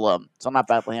Jerusalem. So not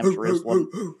Bethlehem,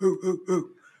 Jerusalem.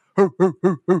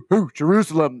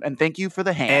 Jerusalem. And thank you for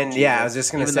the ham. And Jesus. yeah, I was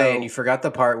just going to say, and you forgot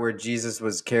the part where Jesus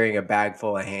was carrying a bag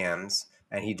full of hams,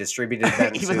 and he distributed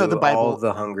them to all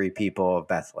the hungry people of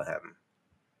Bethlehem.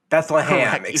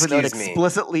 Bethlehem, excuse me. Even though it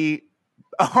explicitly,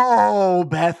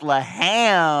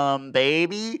 Bethlehem,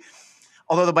 baby.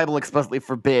 Although the Bible explicitly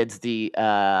forbids the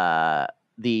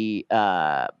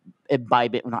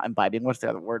imbibing, not imbibing. What's the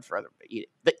other word for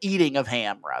the eating of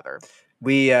ham, rather.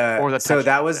 Or so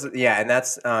that was and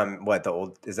that's what the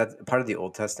old is that part of the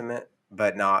Old Testament,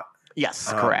 but not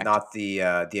correct, not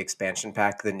the expansion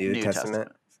pack, the New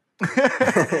Testament.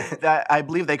 That I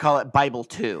believe they call it Bible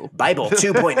 2. Bible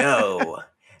 2.0.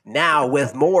 Now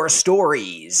with more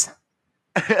stories.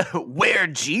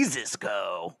 Where'd Jesus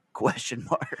go? ?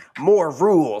 More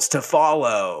rules to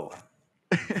follow.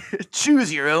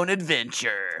 Choose your own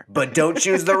adventure. But don't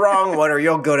choose the wrong one or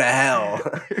you'll go to hell.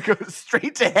 Go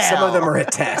straight to hell. Some of them are a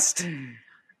test.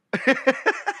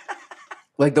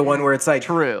 Like the one where it's like,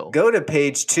 true. Go to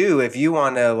page 2 if you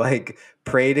want to like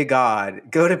pray to God.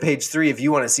 Go to page 3 if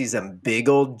you want to see some big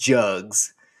old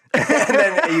jugs. And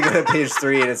then you go to page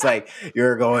 3 and it's like,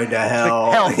 you're going to hell.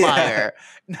 Like hellfire.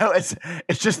 Yeah. No, it's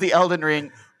just the Elden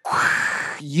Ring.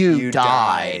 You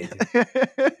died.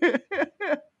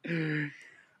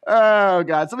 Oh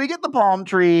God! So we get the palm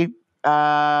tree.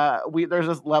 There's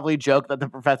this lovely joke that the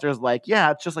professor is like,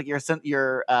 "Yeah, it's just like your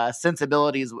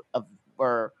sensibilities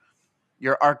or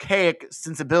your archaic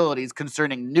sensibilities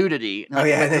concerning nudity." And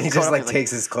then he just like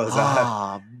takes his clothes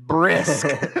off. Brisk.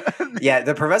 Yeah,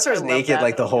 the professor is naked that.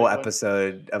 like the whole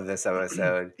episode of this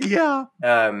episode. Yeah.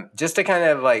 Just to kind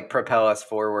of like propel us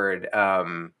forward.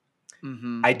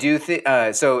 I do think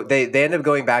so. They end up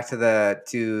going back to the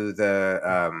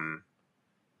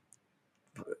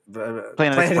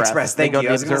Planet Express. Thank you.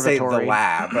 I was going to say the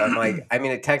lab. I'm like, I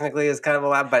mean, it technically is kind of a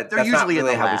lab, but that's not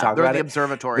really how we talk about it.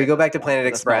 Observatory. We go back to Planet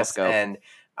Express, and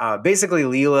basically,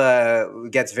 Leela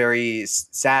gets very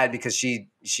sad because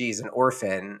she's an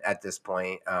orphan at this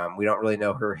point. We don't really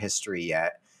know her history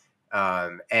yet.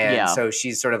 So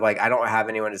she's sort of like, I don't have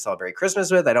anyone to celebrate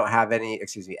Christmas with. I don't have any,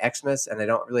 Xmas, and I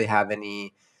don't really have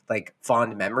any like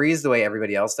fond memories the way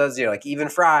everybody else does. You know, like even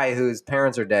Fry, whose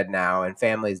parents are dead now and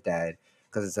family's dead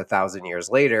because it's 1,000 years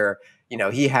later. You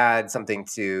know, he had something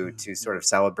to sort of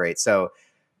celebrate. So,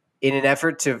 in an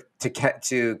effort to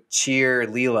cheer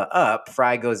Leela up,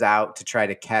 Fry goes out to try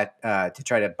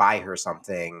to buy her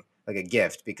something like a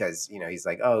gift because he's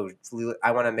like, oh, Leela,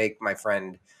 I want to make my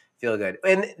friend feel good.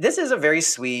 And this is a very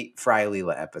sweet Fry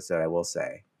Leela episode, I will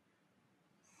say.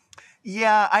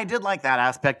 Yeah, I did like that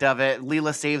aspect of it.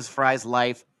 Leela saves Fry's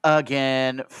life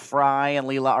again. Fry and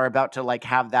Leela are about to like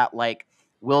have that like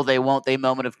will they won't they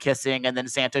moment of kissing, and then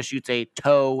Santa shoots a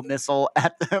tow missile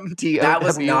at them. T-O-W. That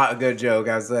was not a good joke.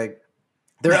 I was like,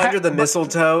 they're under the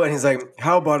mistletoe, and he's like,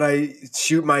 how about I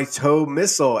shoot my tow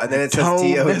missile? And then it says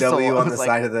T-O-W on the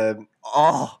side of the...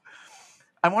 Oh.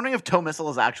 I'm wondering if tow missile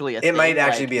is actually a thing. It might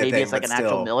actually be a thing, maybe it's like an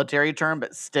actual military term,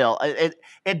 but still,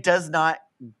 it does not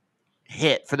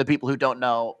hit for the people who don't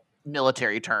know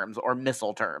military terms or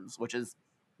missile terms, which is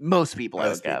most people, I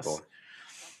would guess.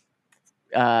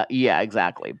 Yeah,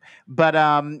 exactly. But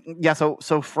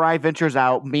so Fry ventures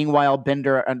out. Meanwhile,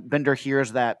 Bender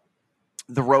hears that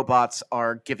the robots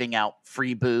are giving out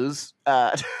free booze.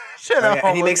 And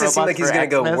he makes it seem like he's going to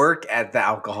go work at the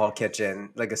alcohol kitchen,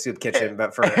 like a soup kitchen,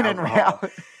 but for alcohol.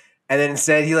 And then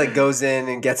instead he like goes in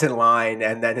and gets in line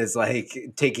and then is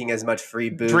like taking as much free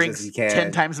booze as he can.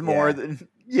 10 times more than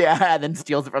and then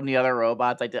steals it from the other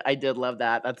robots. I did love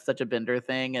that. That's such a Bender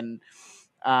thing. And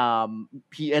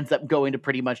he ends up going to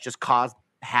pretty much just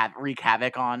wreak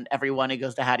havoc on everyone. He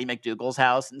goes to Hattie McDougal's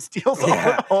house and steals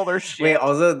all their shit. Wait,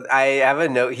 also, I have a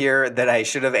note here that I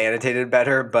should have annotated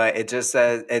better, but it just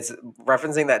says it's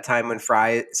referencing that time when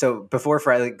Fry. So before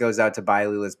Fry goes out to buy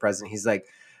Leela's present, he's like,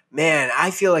 "Man, I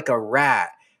feel like a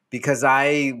rat because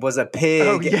I was a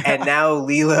pig, and now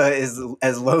Leela is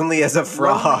as lonely as a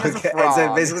frog." And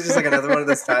so basically, just like another one of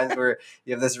those times where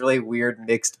you have this really weird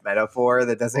mixed metaphor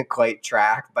that doesn't quite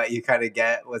track, but you kind of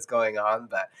get what's going on.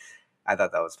 But I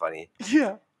thought that was funny.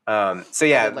 Yeah. So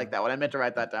yeah, I did like that one. I meant to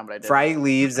write that down, but I didn't. Fry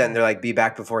leaves and they're like, be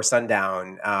back before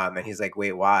sundown. And he's like,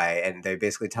 wait, why? And they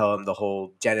basically tell him the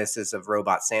whole genesis of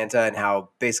Robot Santa and how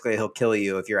basically he'll kill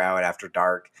you if you're out after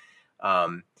dark.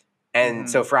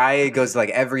 So Fry goes to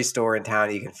like every store in town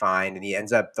he can find, and he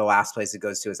ends up the last place he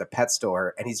goes to is a pet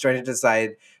store, and he's trying to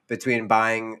decide between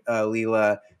buying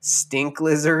Leela stink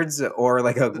lizards or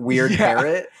like a weird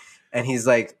parrot. And he's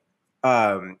like,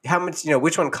 how much,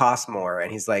 which one costs more?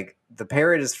 And he's like, the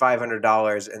parrot is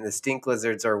 $500 and the stink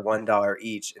lizards are $1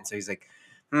 each. And so he's like,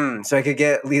 so I could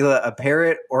get Leela a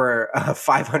parrot or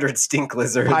 500 stink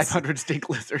lizards. 500 stink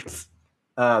lizards.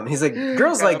 He's like,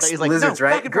 girls like lizards,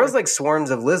 right? Girls like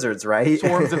swarms of lizards, right?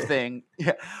 Swarms of thing.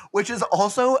 Yeah. Which is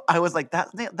also, I was like,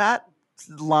 that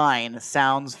line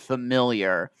sounds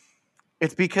familiar.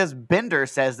 It's because Bender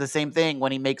says the same thing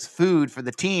when he makes food for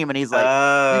the team, and he's like,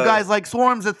 "You guys like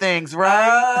swarms of things,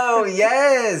 right?" Oh,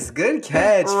 yes, good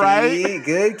catch, right?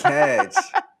 Good catch.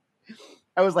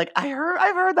 I was like,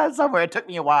 I've heard that somewhere. It took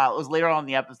me a while. It was later on in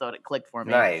the episode. It clicked for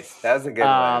me. Nice, that was a good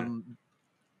one.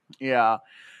 Yeah,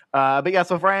 but yeah.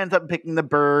 So Fry ends up picking the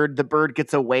bird. The bird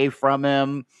gets away from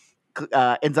him.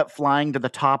 Ends up flying to the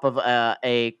top of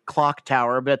a clock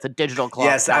tower, but it's a digital clock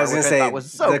tower. Yes, I was going to say,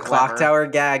 the clock tower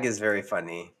gag is very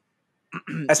funny.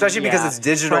 Especially because it's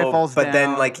digital, but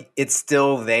then like it's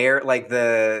still there. Like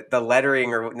the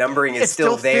lettering or numbering is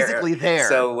still there. Physically there.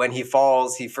 So when he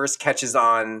falls, he first catches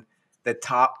on the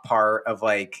top part of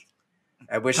like,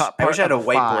 I wish I had a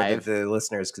whiteboard that the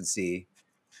listeners could see.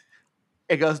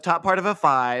 It goes top part of a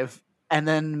 5 and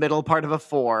then middle part of a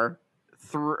 4.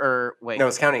 No,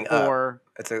 it's counting 4.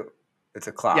 Up. It's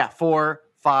a clock. Yeah, 4,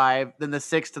 5, then the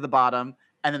 6 to the bottom,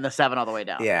 and then the 7 all the way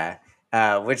down. Yeah,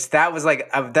 which that was like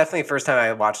definitely first time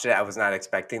I watched it, I was not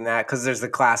expecting that because there's the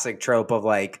classic trope of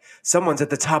like someone's at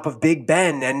the top of Big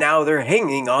Ben and now they're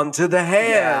hanging onto the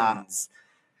hands.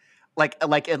 Yeah.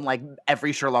 Like in like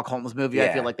every Sherlock Holmes movie,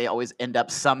 I feel like they always end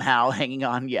up somehow hanging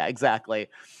on. Yeah, exactly.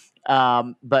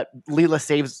 But Leela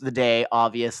saves the day,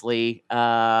 obviously,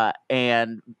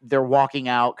 and they're walking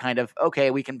out kind of,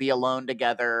 okay, we can be alone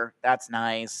together. That's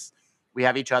nice. We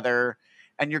have each other,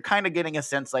 and you're kind of getting a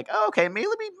sense like, oh, okay, maybe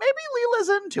Leela's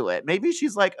into it. Maybe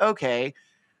she's like, okay,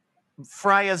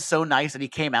 Fry is so nice that he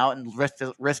came out and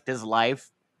risked his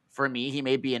life for me. He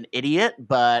may be an idiot,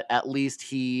 but at least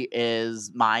he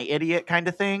is my idiot kind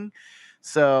of thing.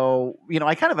 So,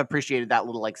 I kind of appreciated that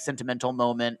little like sentimental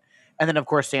moment. And then, of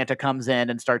course, Santa comes in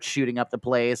and starts shooting up the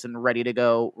place and ready to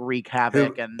go wreak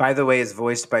havoc. Who, And by the way, is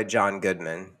voiced by John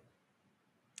Goodman.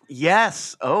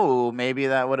 yes. Oh, maybe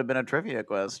that would have been a trivia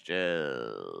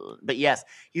question. But yes,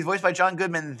 he's voiced by John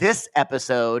Goodman this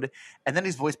episode, and then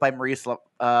he's voiced by John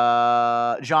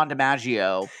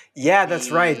DiMaggio. Yeah,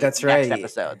 that's right. That's right. Next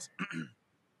episodes.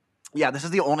 Yeah, this is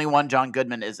the only one John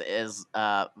Goodman is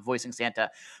voicing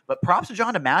Santa. But props to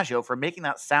John DiMaggio for making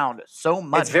that sound so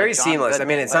much. It's very like John seamless. Goodman. I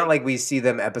mean, it's not like we see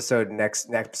them episodes next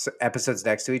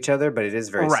to each other, but it is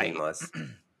very seamless.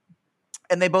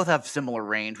 And they both have similar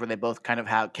range where they both kind of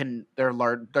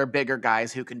they're bigger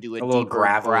guys who can do a little deeper,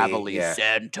 gravelly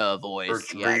Santa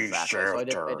voice. Yeah, exactly.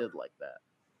 So I did like that.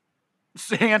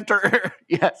 Santa.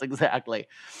 Yes, exactly.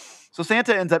 So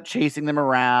Santa ends up chasing them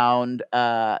around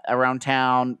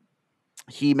town.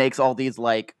 He makes all these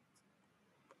like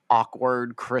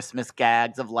awkward Christmas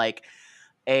gags of like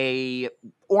a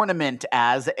ornament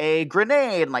as a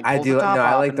grenade. And, like I do. No,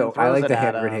 I like the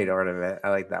hand him. grenade ornament. I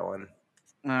like that one.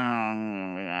 Yeah,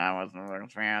 I wasn't a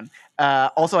big fan.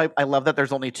 Also, I love that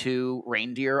there's only 2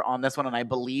 reindeer on this one, and I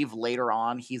believe later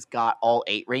on he's got all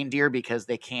 8 reindeer because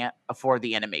they can't afford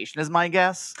the animation, is my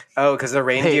guess. Oh, because the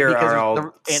reindeer are all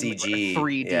CG.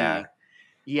 3D. Yeah.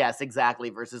 Yes,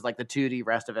 exactly, versus like the 2D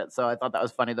rest of it. So I thought that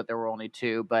was funny that there were only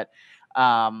 2. But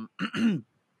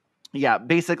yeah,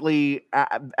 basically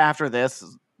after this,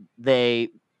 they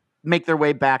make their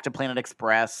way back to Planet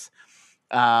Express.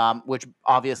 Which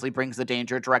obviously brings the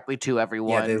danger directly to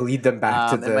everyone. Yeah, they lead them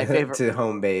back to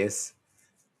home base.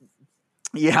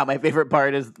 Yeah, my favorite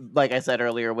part is, like I said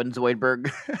earlier, when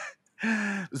Zoidberg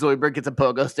gets a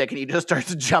pogo stick and he just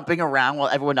starts jumping around while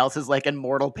everyone else is like in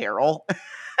mortal peril.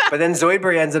 But then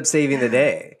Zoidberg ends up saving the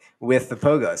day with the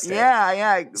pogo stick.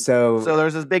 Yeah. So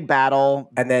there's this big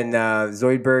battle. And then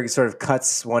Zoidberg sort of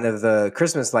cuts one of the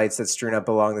Christmas lights that's strewn up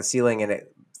along the ceiling, and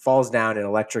it falls down and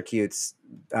electrocutes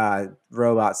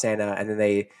robot Santa, and then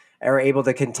they are able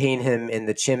to contain him in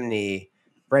the chimney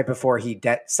right before he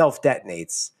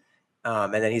self-detonates.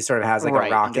 And then he sort of has like a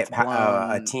rocket,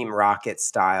 a Team Rocket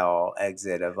style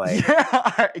exit of like,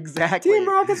 yeah, exactly. Team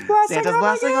Rocket's blasting Santa's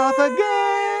blasting off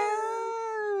again.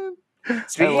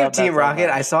 Speaking of Team Rocket,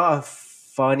 I saw a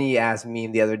funny ass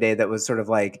meme the other day that was sort of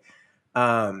like,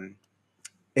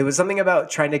 it was something about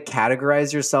trying to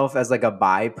categorize yourself as like a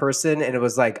bi person, and it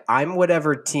was like, I'm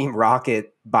whatever Team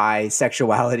Rocket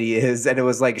bisexuality is, and it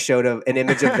was like showed an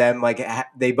image of them like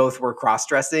they both were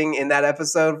cross-dressing in that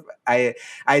episode. I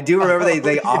do remember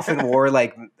they often wore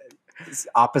like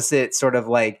opposite sort of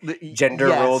like gender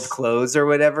rolled clothes or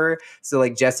whatever. So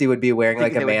like Jesse would be wearing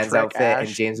like a man's outfit and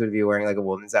James would be wearing like a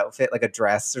woman's outfit, like a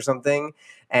dress or something.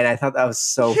 And I thought that was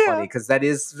so funny because that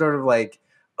is sort of like,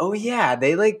 oh yeah,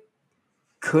 they like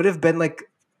could have been like,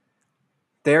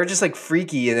 they're just like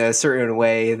freaky in a certain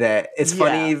way that it's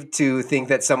funny to think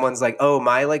that someone's like, oh,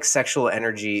 my like sexual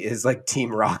energy is like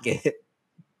Team Rocket.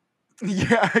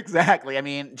 Yeah, exactly. I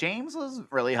mean, James was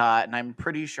really hot, and I'm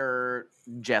pretty sure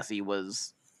Jesse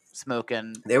was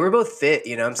smoking. They were both fit,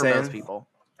 you know what I'm saying? Those people.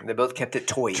 They both kept it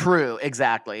toy. True,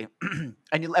 exactly.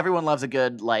 And everyone loves a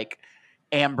good like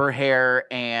amber hair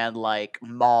and like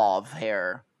mauve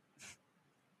hair.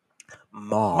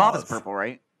 Mauve is purple,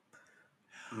 right?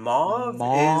 Mauve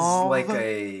is like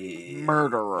a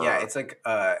murderer. Yeah, it's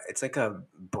like a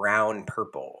brown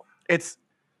purple. It's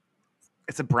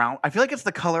a brown. I feel like it's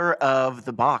the color of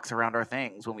the box around our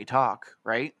things when we talk,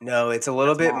 right? No, it's a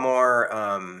little bit more.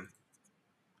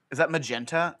 Is that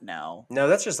magenta? No,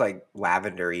 that's just like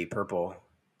lavender-y purple.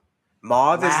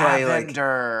 Mauve is like.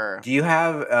 Do you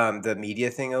have the media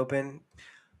thing open?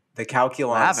 The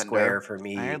Calculon square for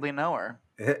me. I hardly know her.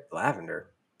 Lavender.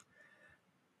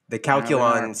 The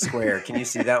Calculon square. Can you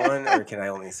see that one, or can I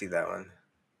only see that one?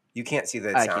 You can't see the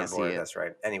soundboard. That's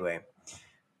right. Anyway,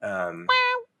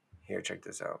 here, check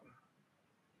this out.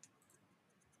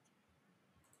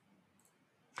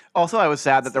 Also, I was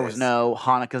sad that there was no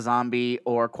Hanukkah zombie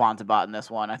or Quantabot in this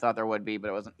one. I thought there would be, but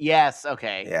it wasn't. Yes.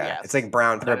 Okay. Yeah. Yes. It's like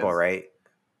brown purple, right?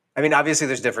 I mean, obviously,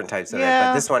 there's different types of it,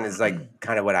 but this one is like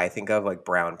kind of what I think of, like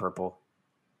brown purple,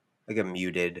 like a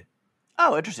muted.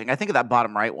 Oh, interesting. I think of that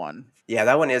bottom right one. Yeah,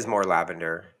 that one is more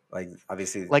lavender. Like,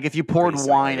 obviously. Like if you poured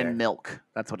wine and milk,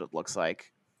 that's what it looks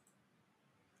like.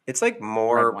 It's like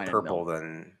more purple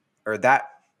than, or that,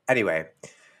 anyway.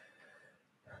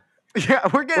 Yeah,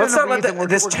 we're getting. Let's not let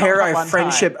this tear our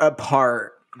friendship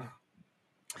apart.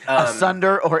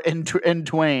 Asunder or in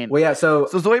twain. Well, yeah. So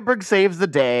Zoidberg saves the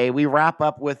day. We wrap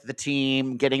up with the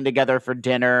team getting together for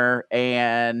dinner,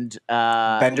 and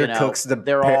Bender cooks the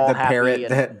parrot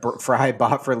that Fry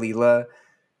bought for Leela.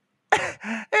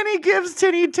 And he gives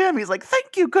Tinny Tim. He's like,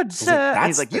 "Thank you, good sir."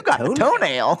 He's like, "You got the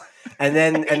toenail." And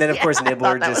then of course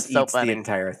Nibbler just eats the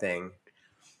entire thing.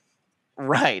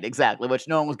 Right, exactly. Which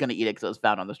no one was going to eat it because it was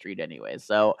found on the street anyway.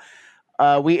 So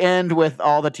we end with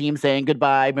all the team saying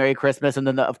goodbye, Merry Christmas, and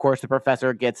then of course the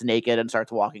professor gets naked and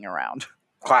starts walking around.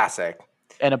 Classic.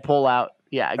 And a pull out.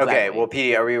 Yeah, exactly. Okay, well,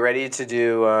 Petey, are we ready to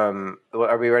do? Our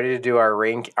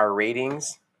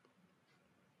ratings?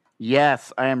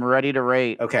 Yes, I am ready to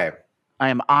rate. Okay. I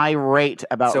am irate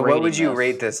about. So, what would you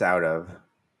rate this out of?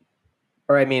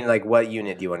 Or I mean, like, what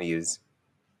unit do you want to use?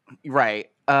 Right.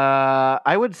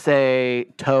 I would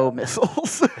say toe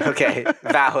missiles. Okay,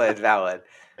 valid.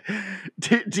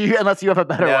 Do you? Unless you have a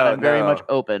better one, I'm very much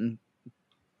open.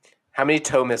 How many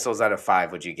toe missiles out of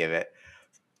 5 would you give it?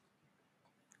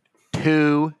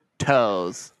 2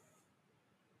 toes.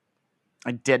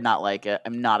 I did not like it.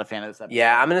 I'm not a fan of this episode.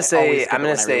 Yeah, I'm gonna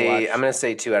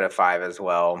say 2 out of 5 as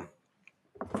well.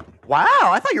 Wow,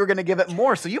 I thought you were gonna give it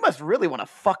more. So you must really want to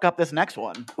fuck up this next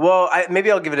one. Well, maybe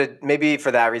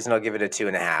for that reason I'll give it a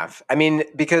 2.5. I mean,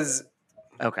 because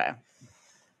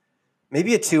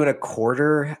maybe a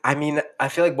 2.25. I mean, I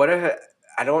feel like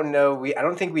I don't know. I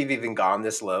don't think we've even gone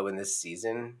this low in this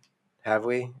season, have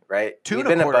we? Right? 2.25. We've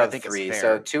been above I think 3, is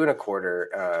so fair.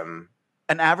 2.25.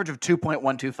 An average of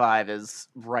 2.125 is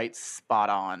right spot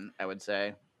on, I would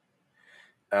say.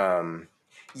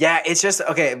 Yeah, it's just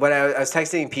okay. When I was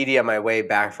texting PD on my way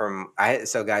back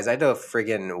guys, I had to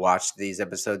friggin' watch these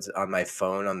episodes on my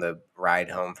phone on the ride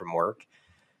home from work.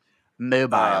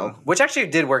 Mobile. Which actually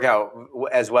did work out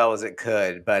as well as it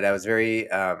could, but I was very,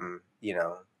 I've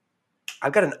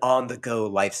got an on-the-go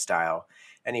lifestyle.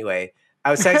 Anyway,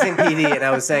 I was texting PD and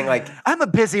I was saying, like, I'm a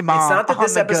busy mom. It's not that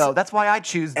this episode, go. That's why I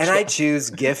choose. And I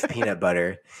choose GIF peanut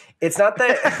butter. It's not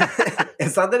that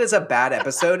it's a bad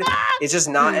episode. It's just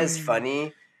not as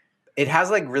funny. It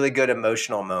has like really good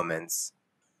emotional moments.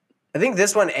 I think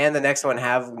this one and the next one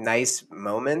have nice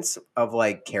moments of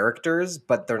like characters,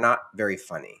 but they're not very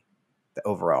funny. The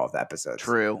overall of the episodes.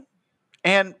 True.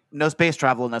 And no space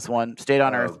travel in this one. Stayed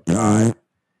on Earth. God.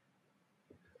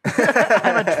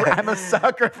 I'm a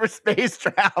sucker for space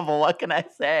travel. What can I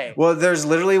say? Well, there's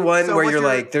literally one where you're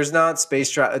like, there's not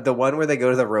space travel. The one where they go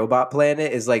to the robot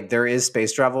planet is like, there is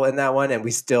space travel in that one, and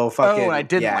we still fucking. Oh, I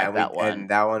didn't like that one. And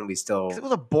that one we still. It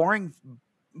was a boring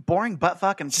butt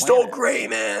fucking. Still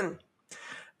great, man.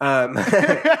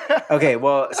 Okay,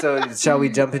 well, so shall we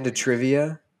jump into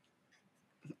trivia?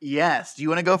 Yes. Do you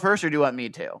want to go first, or do you want me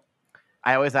to?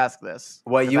 I always ask this.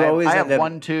 Well, you always. I have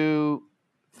 1, 2,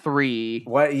 3.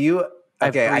 What you?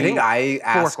 Okay, I think I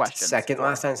asked questions. Second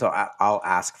last time, so I'll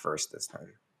ask first this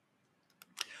time.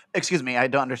 Excuse me, I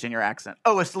don't understand your accent.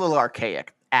 Oh, it's a little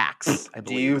archaic. Axe. I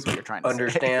believe is what you're trying to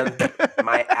understand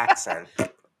my accent?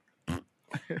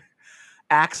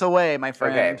 Axe away, my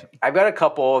friend. Okay, I've got a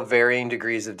couple of varying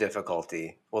degrees of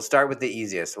difficulty. We'll start with the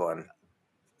easiest one.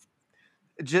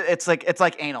 It's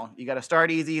like anal. You got to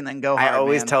start easy and then go hard. I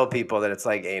always tell people that it's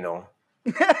like anal.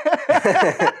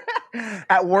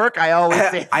 At work, I always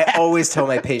say that. I always tell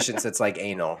my patients it's like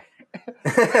anal.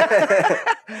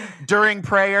 During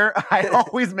prayer, I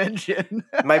always mention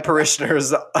my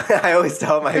parishioners. I always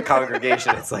tell my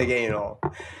congregation it's like anal.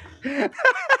 My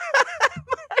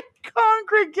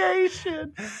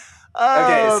congregation.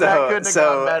 Oh, okay,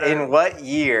 so in what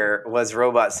year was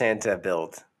Robot Santa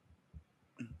built?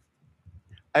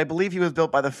 I believe he was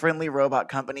built by the Friendly Robot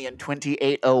Company in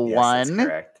 2801. Yes, that's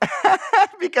correct.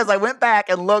 Because I went back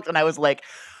and looked, and I was like,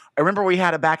 I remember we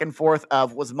had a back and forth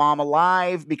of, was Mom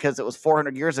alive? Because it was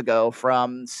 400 years ago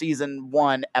from season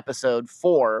 1, episode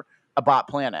 4, A Bot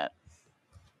Planet.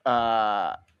 So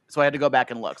I had to go back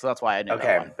and look. So that's why I knew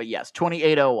that one. But yes,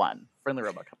 2801, Friendly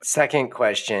Robot Company. Second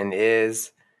question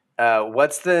is,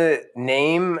 what's the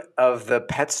name of the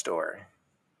pet store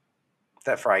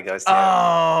that Fry goes to?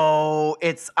 Oh,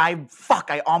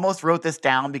 I almost wrote this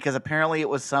down because apparently it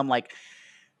was some like,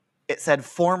 it said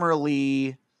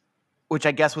formerly, which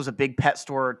I guess was a big pet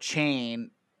store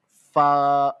chain.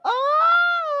 Fuck.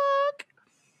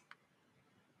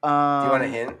 Do you want a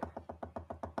hint?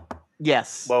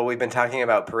 Yes. Well, we've been talking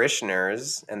about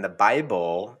parishioners and the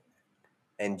Bible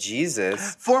and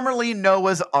Jesus. Formerly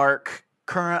Noah's Ark,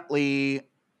 currently.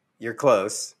 You're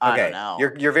close. I don't know.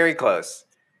 You're very close.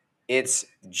 It's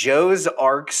Joe's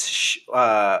Ark's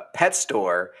pet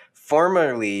store,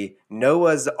 formerly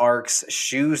Noah's Ark's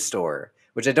shoe store,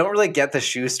 which I don't really get the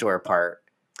shoe store part.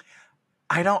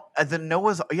 I don't. The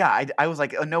Noah's. Yeah, I was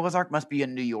like, a Noah's Ark must be a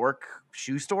New York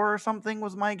shoe store or something.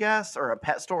 Was my guess, or a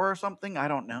pet store or something. I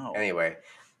don't know. Anyway.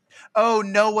 Oh,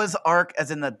 Noah's Ark,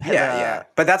 as in the pet. Yeah.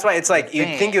 But that's why it's like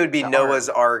you'd think it would be Noah's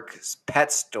Ark's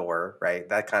pet store, right?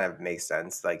 That kind of makes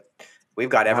sense. Like we've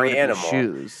got every animal.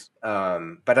 Shoes.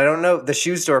 But I don't know the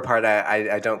shoe store part.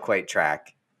 I don't quite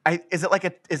track. Is it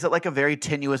like a very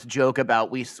tenuous joke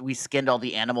about we skinned all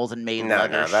the animals and made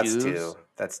leather shoes?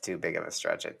 That's too big of a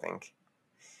stretch, I think.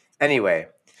 Anyway,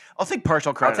 I'll take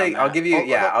partial credit. I'll give you a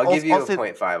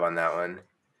 0.5 on that one.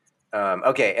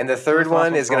 Okay, and the third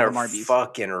one is gonna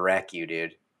fucking wreck you,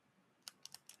 dude.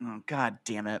 Oh, god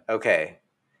damn it. Okay,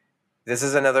 this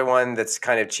is another one that's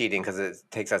kind of cheating because it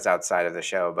takes us outside of the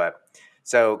show. But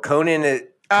so Conan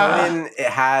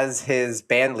has his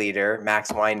band leader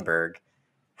Max Weinberg.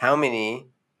 How many?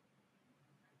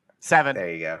 7.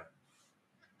 There you go.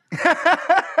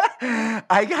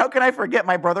 How can I forget?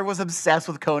 My brother was obsessed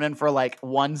with Conan for like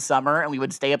one summer, and we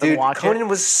would stay up and watch Conan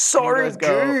was so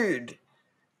good.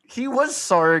 He was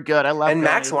so good. I love. And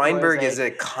Max Weinberg is a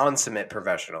consummate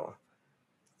professional.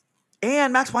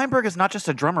 And Max Weinberg is not just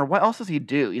a drummer. What else does he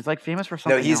do? He's like famous for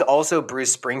something. No, he's also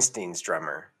Bruce Springsteen's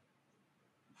drummer.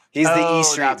 He's the E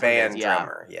Street Band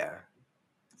drummer. Yeah.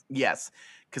 Yes.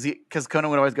 Because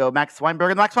Conan would always go, Max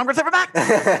Weinberg, and Max Weinberg's ever back.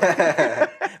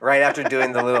 Right after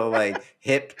doing the little like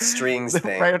hip strings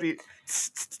thing. Right after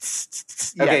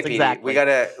okay, Petey, exactly.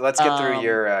 Let's get through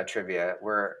your trivia.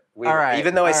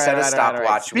 Even though I set a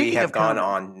stopwatch, we have gone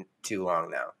on too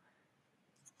long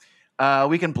now.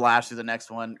 We can blast through the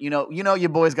next one. You know, you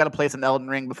boys got to play some Elden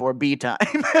Ring before B time.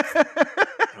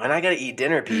 And I got to eat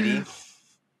dinner, Petey.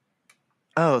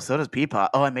 Oh, so does Peapod.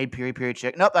 Oh, I made piri piri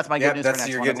chicken. Nope, that's my good news. That's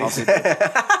your good news. Okay,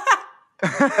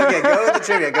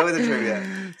 go with the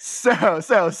trivia.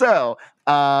 So,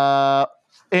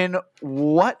 in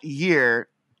what year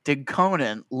did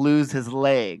Conan lose his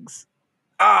legs?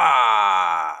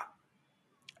 Ah.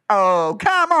 Oh,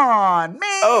 come on,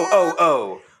 man.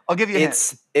 Oh. I'll give you a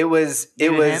hint. It was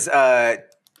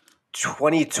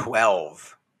 2012.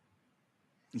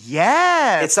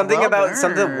 Yes. It's something about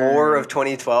the War of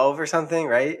 2012 or something,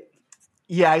 right?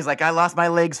 Yeah, he's like, I lost my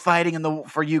legs fighting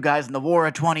for you guys in the War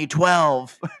of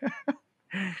 2012.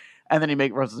 And then he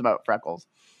roasts about freckles.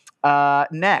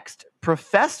 Next,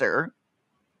 Professor,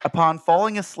 upon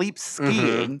falling asleep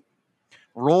skiing,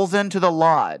 rolls into the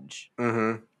lodge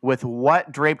with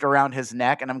what draped around his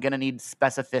neck? And I'm going to need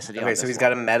specificity on this. Okay, so he's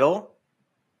got a medal?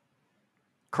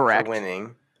 Correct. For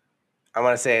winning. I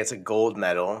want to say it's a gold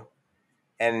medal.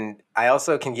 And I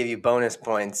also can give you bonus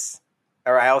points.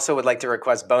 Or I also would like to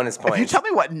request bonus points. Can you tell me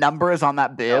what number is on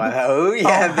that bib? Oh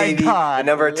yeah, baby. The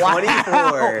number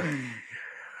 24.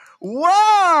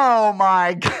 Whoa,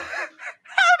 my God.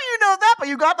 How do you know that? But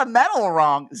you got the medal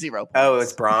wrong. 0 points. Oh,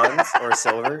 it's bronze or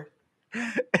silver?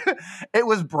 It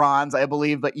was bronze, I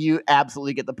believe, but you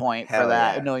absolutely get the point for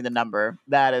that, knowing the number.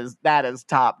 That is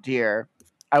top tier.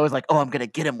 I was like, I'm going to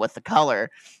get him with the color.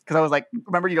 Because I was like,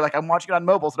 remember, you're like, I'm watching it on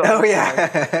mobile. So don't don't make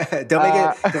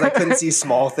it, because I couldn't see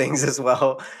small things as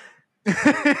well.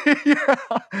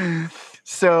 Yeah.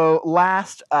 So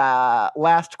last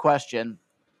question.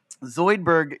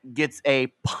 Zoidberg gets a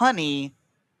punny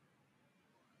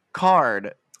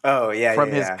card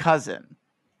from his cousin.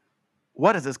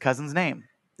 What is his cousin's name?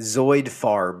 Zoid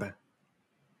Farb.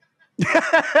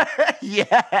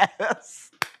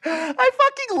 Yes. I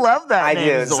fucking love that name.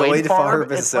 I do. Zoid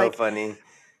Farb is so funny.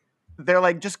 They're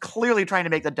like just clearly trying to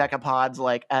make the decapods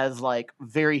like as like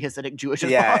very Hasidic Jewish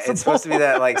as possible. Yeah, it's supposed to be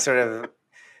that like sort of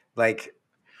like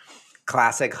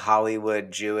classic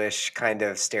Hollywood Jewish kind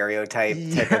of stereotype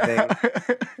type of thing.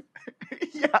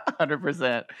 Yeah,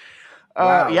 100%.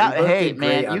 Wow, hey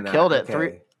man, you killed it.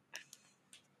 Okay.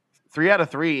 3 out of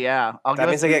 3. Yeah, that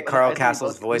means I get Carl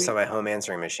Castle's voice on my home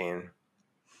answering machine.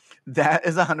 That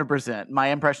is 100%. My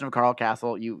impression of Carl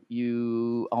Castle,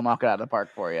 I'll knock it out of the park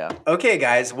for you. Okay,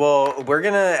 guys. Well, we're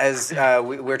gonna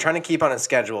we're trying to keep on a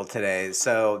schedule today,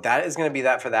 so that is gonna be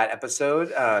that for that episode.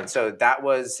 So that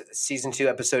was season 2,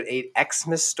 episode 8,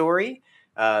 Xmas story.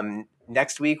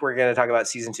 Next week we're gonna talk about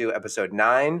season 2, episode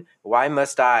 9. Why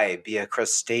must I be a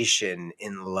crustacean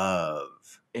in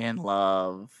love? In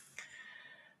love.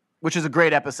 Which is a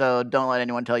great episode. Don't let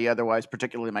anyone tell you otherwise,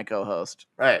 particularly my co-host.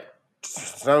 Right.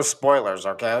 No spoilers,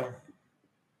 okay?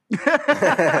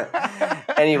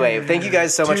 Anyway, thank you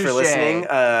guys so much for listening.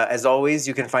 As always,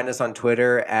 you can find us on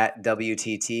Twitter at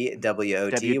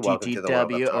WTTWOT. Welcome to the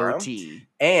World of Tomorrow.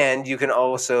 And you can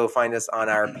also find us on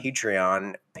our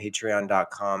Patreon,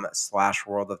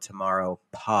 patreon.com/World of Tomorrow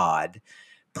pod.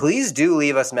 please do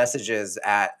leave us messages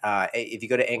at if you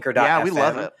go to anchor.fm we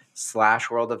love it.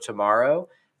 /World of Tomorrow.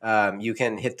 You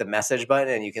can hit the message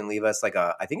button and you can leave us like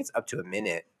I think it's up to a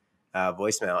minute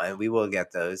voicemail, and we will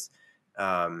get those.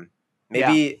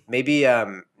 Maybe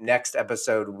next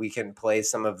episode we can play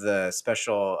some of the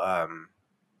special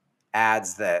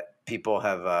ads that people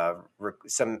have.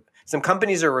 Some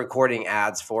companies are recording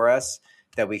ads for us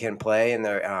that we can play,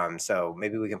 and so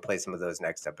maybe we can play some of those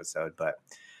next episode. But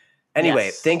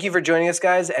anyway, Thank you for joining us,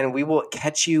 guys, and we will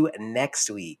catch you next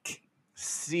week.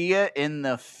 See ya in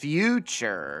the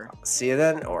future. See you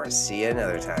then, or see you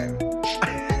another time.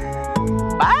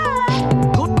 Bye.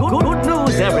 Good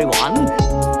news, everyone.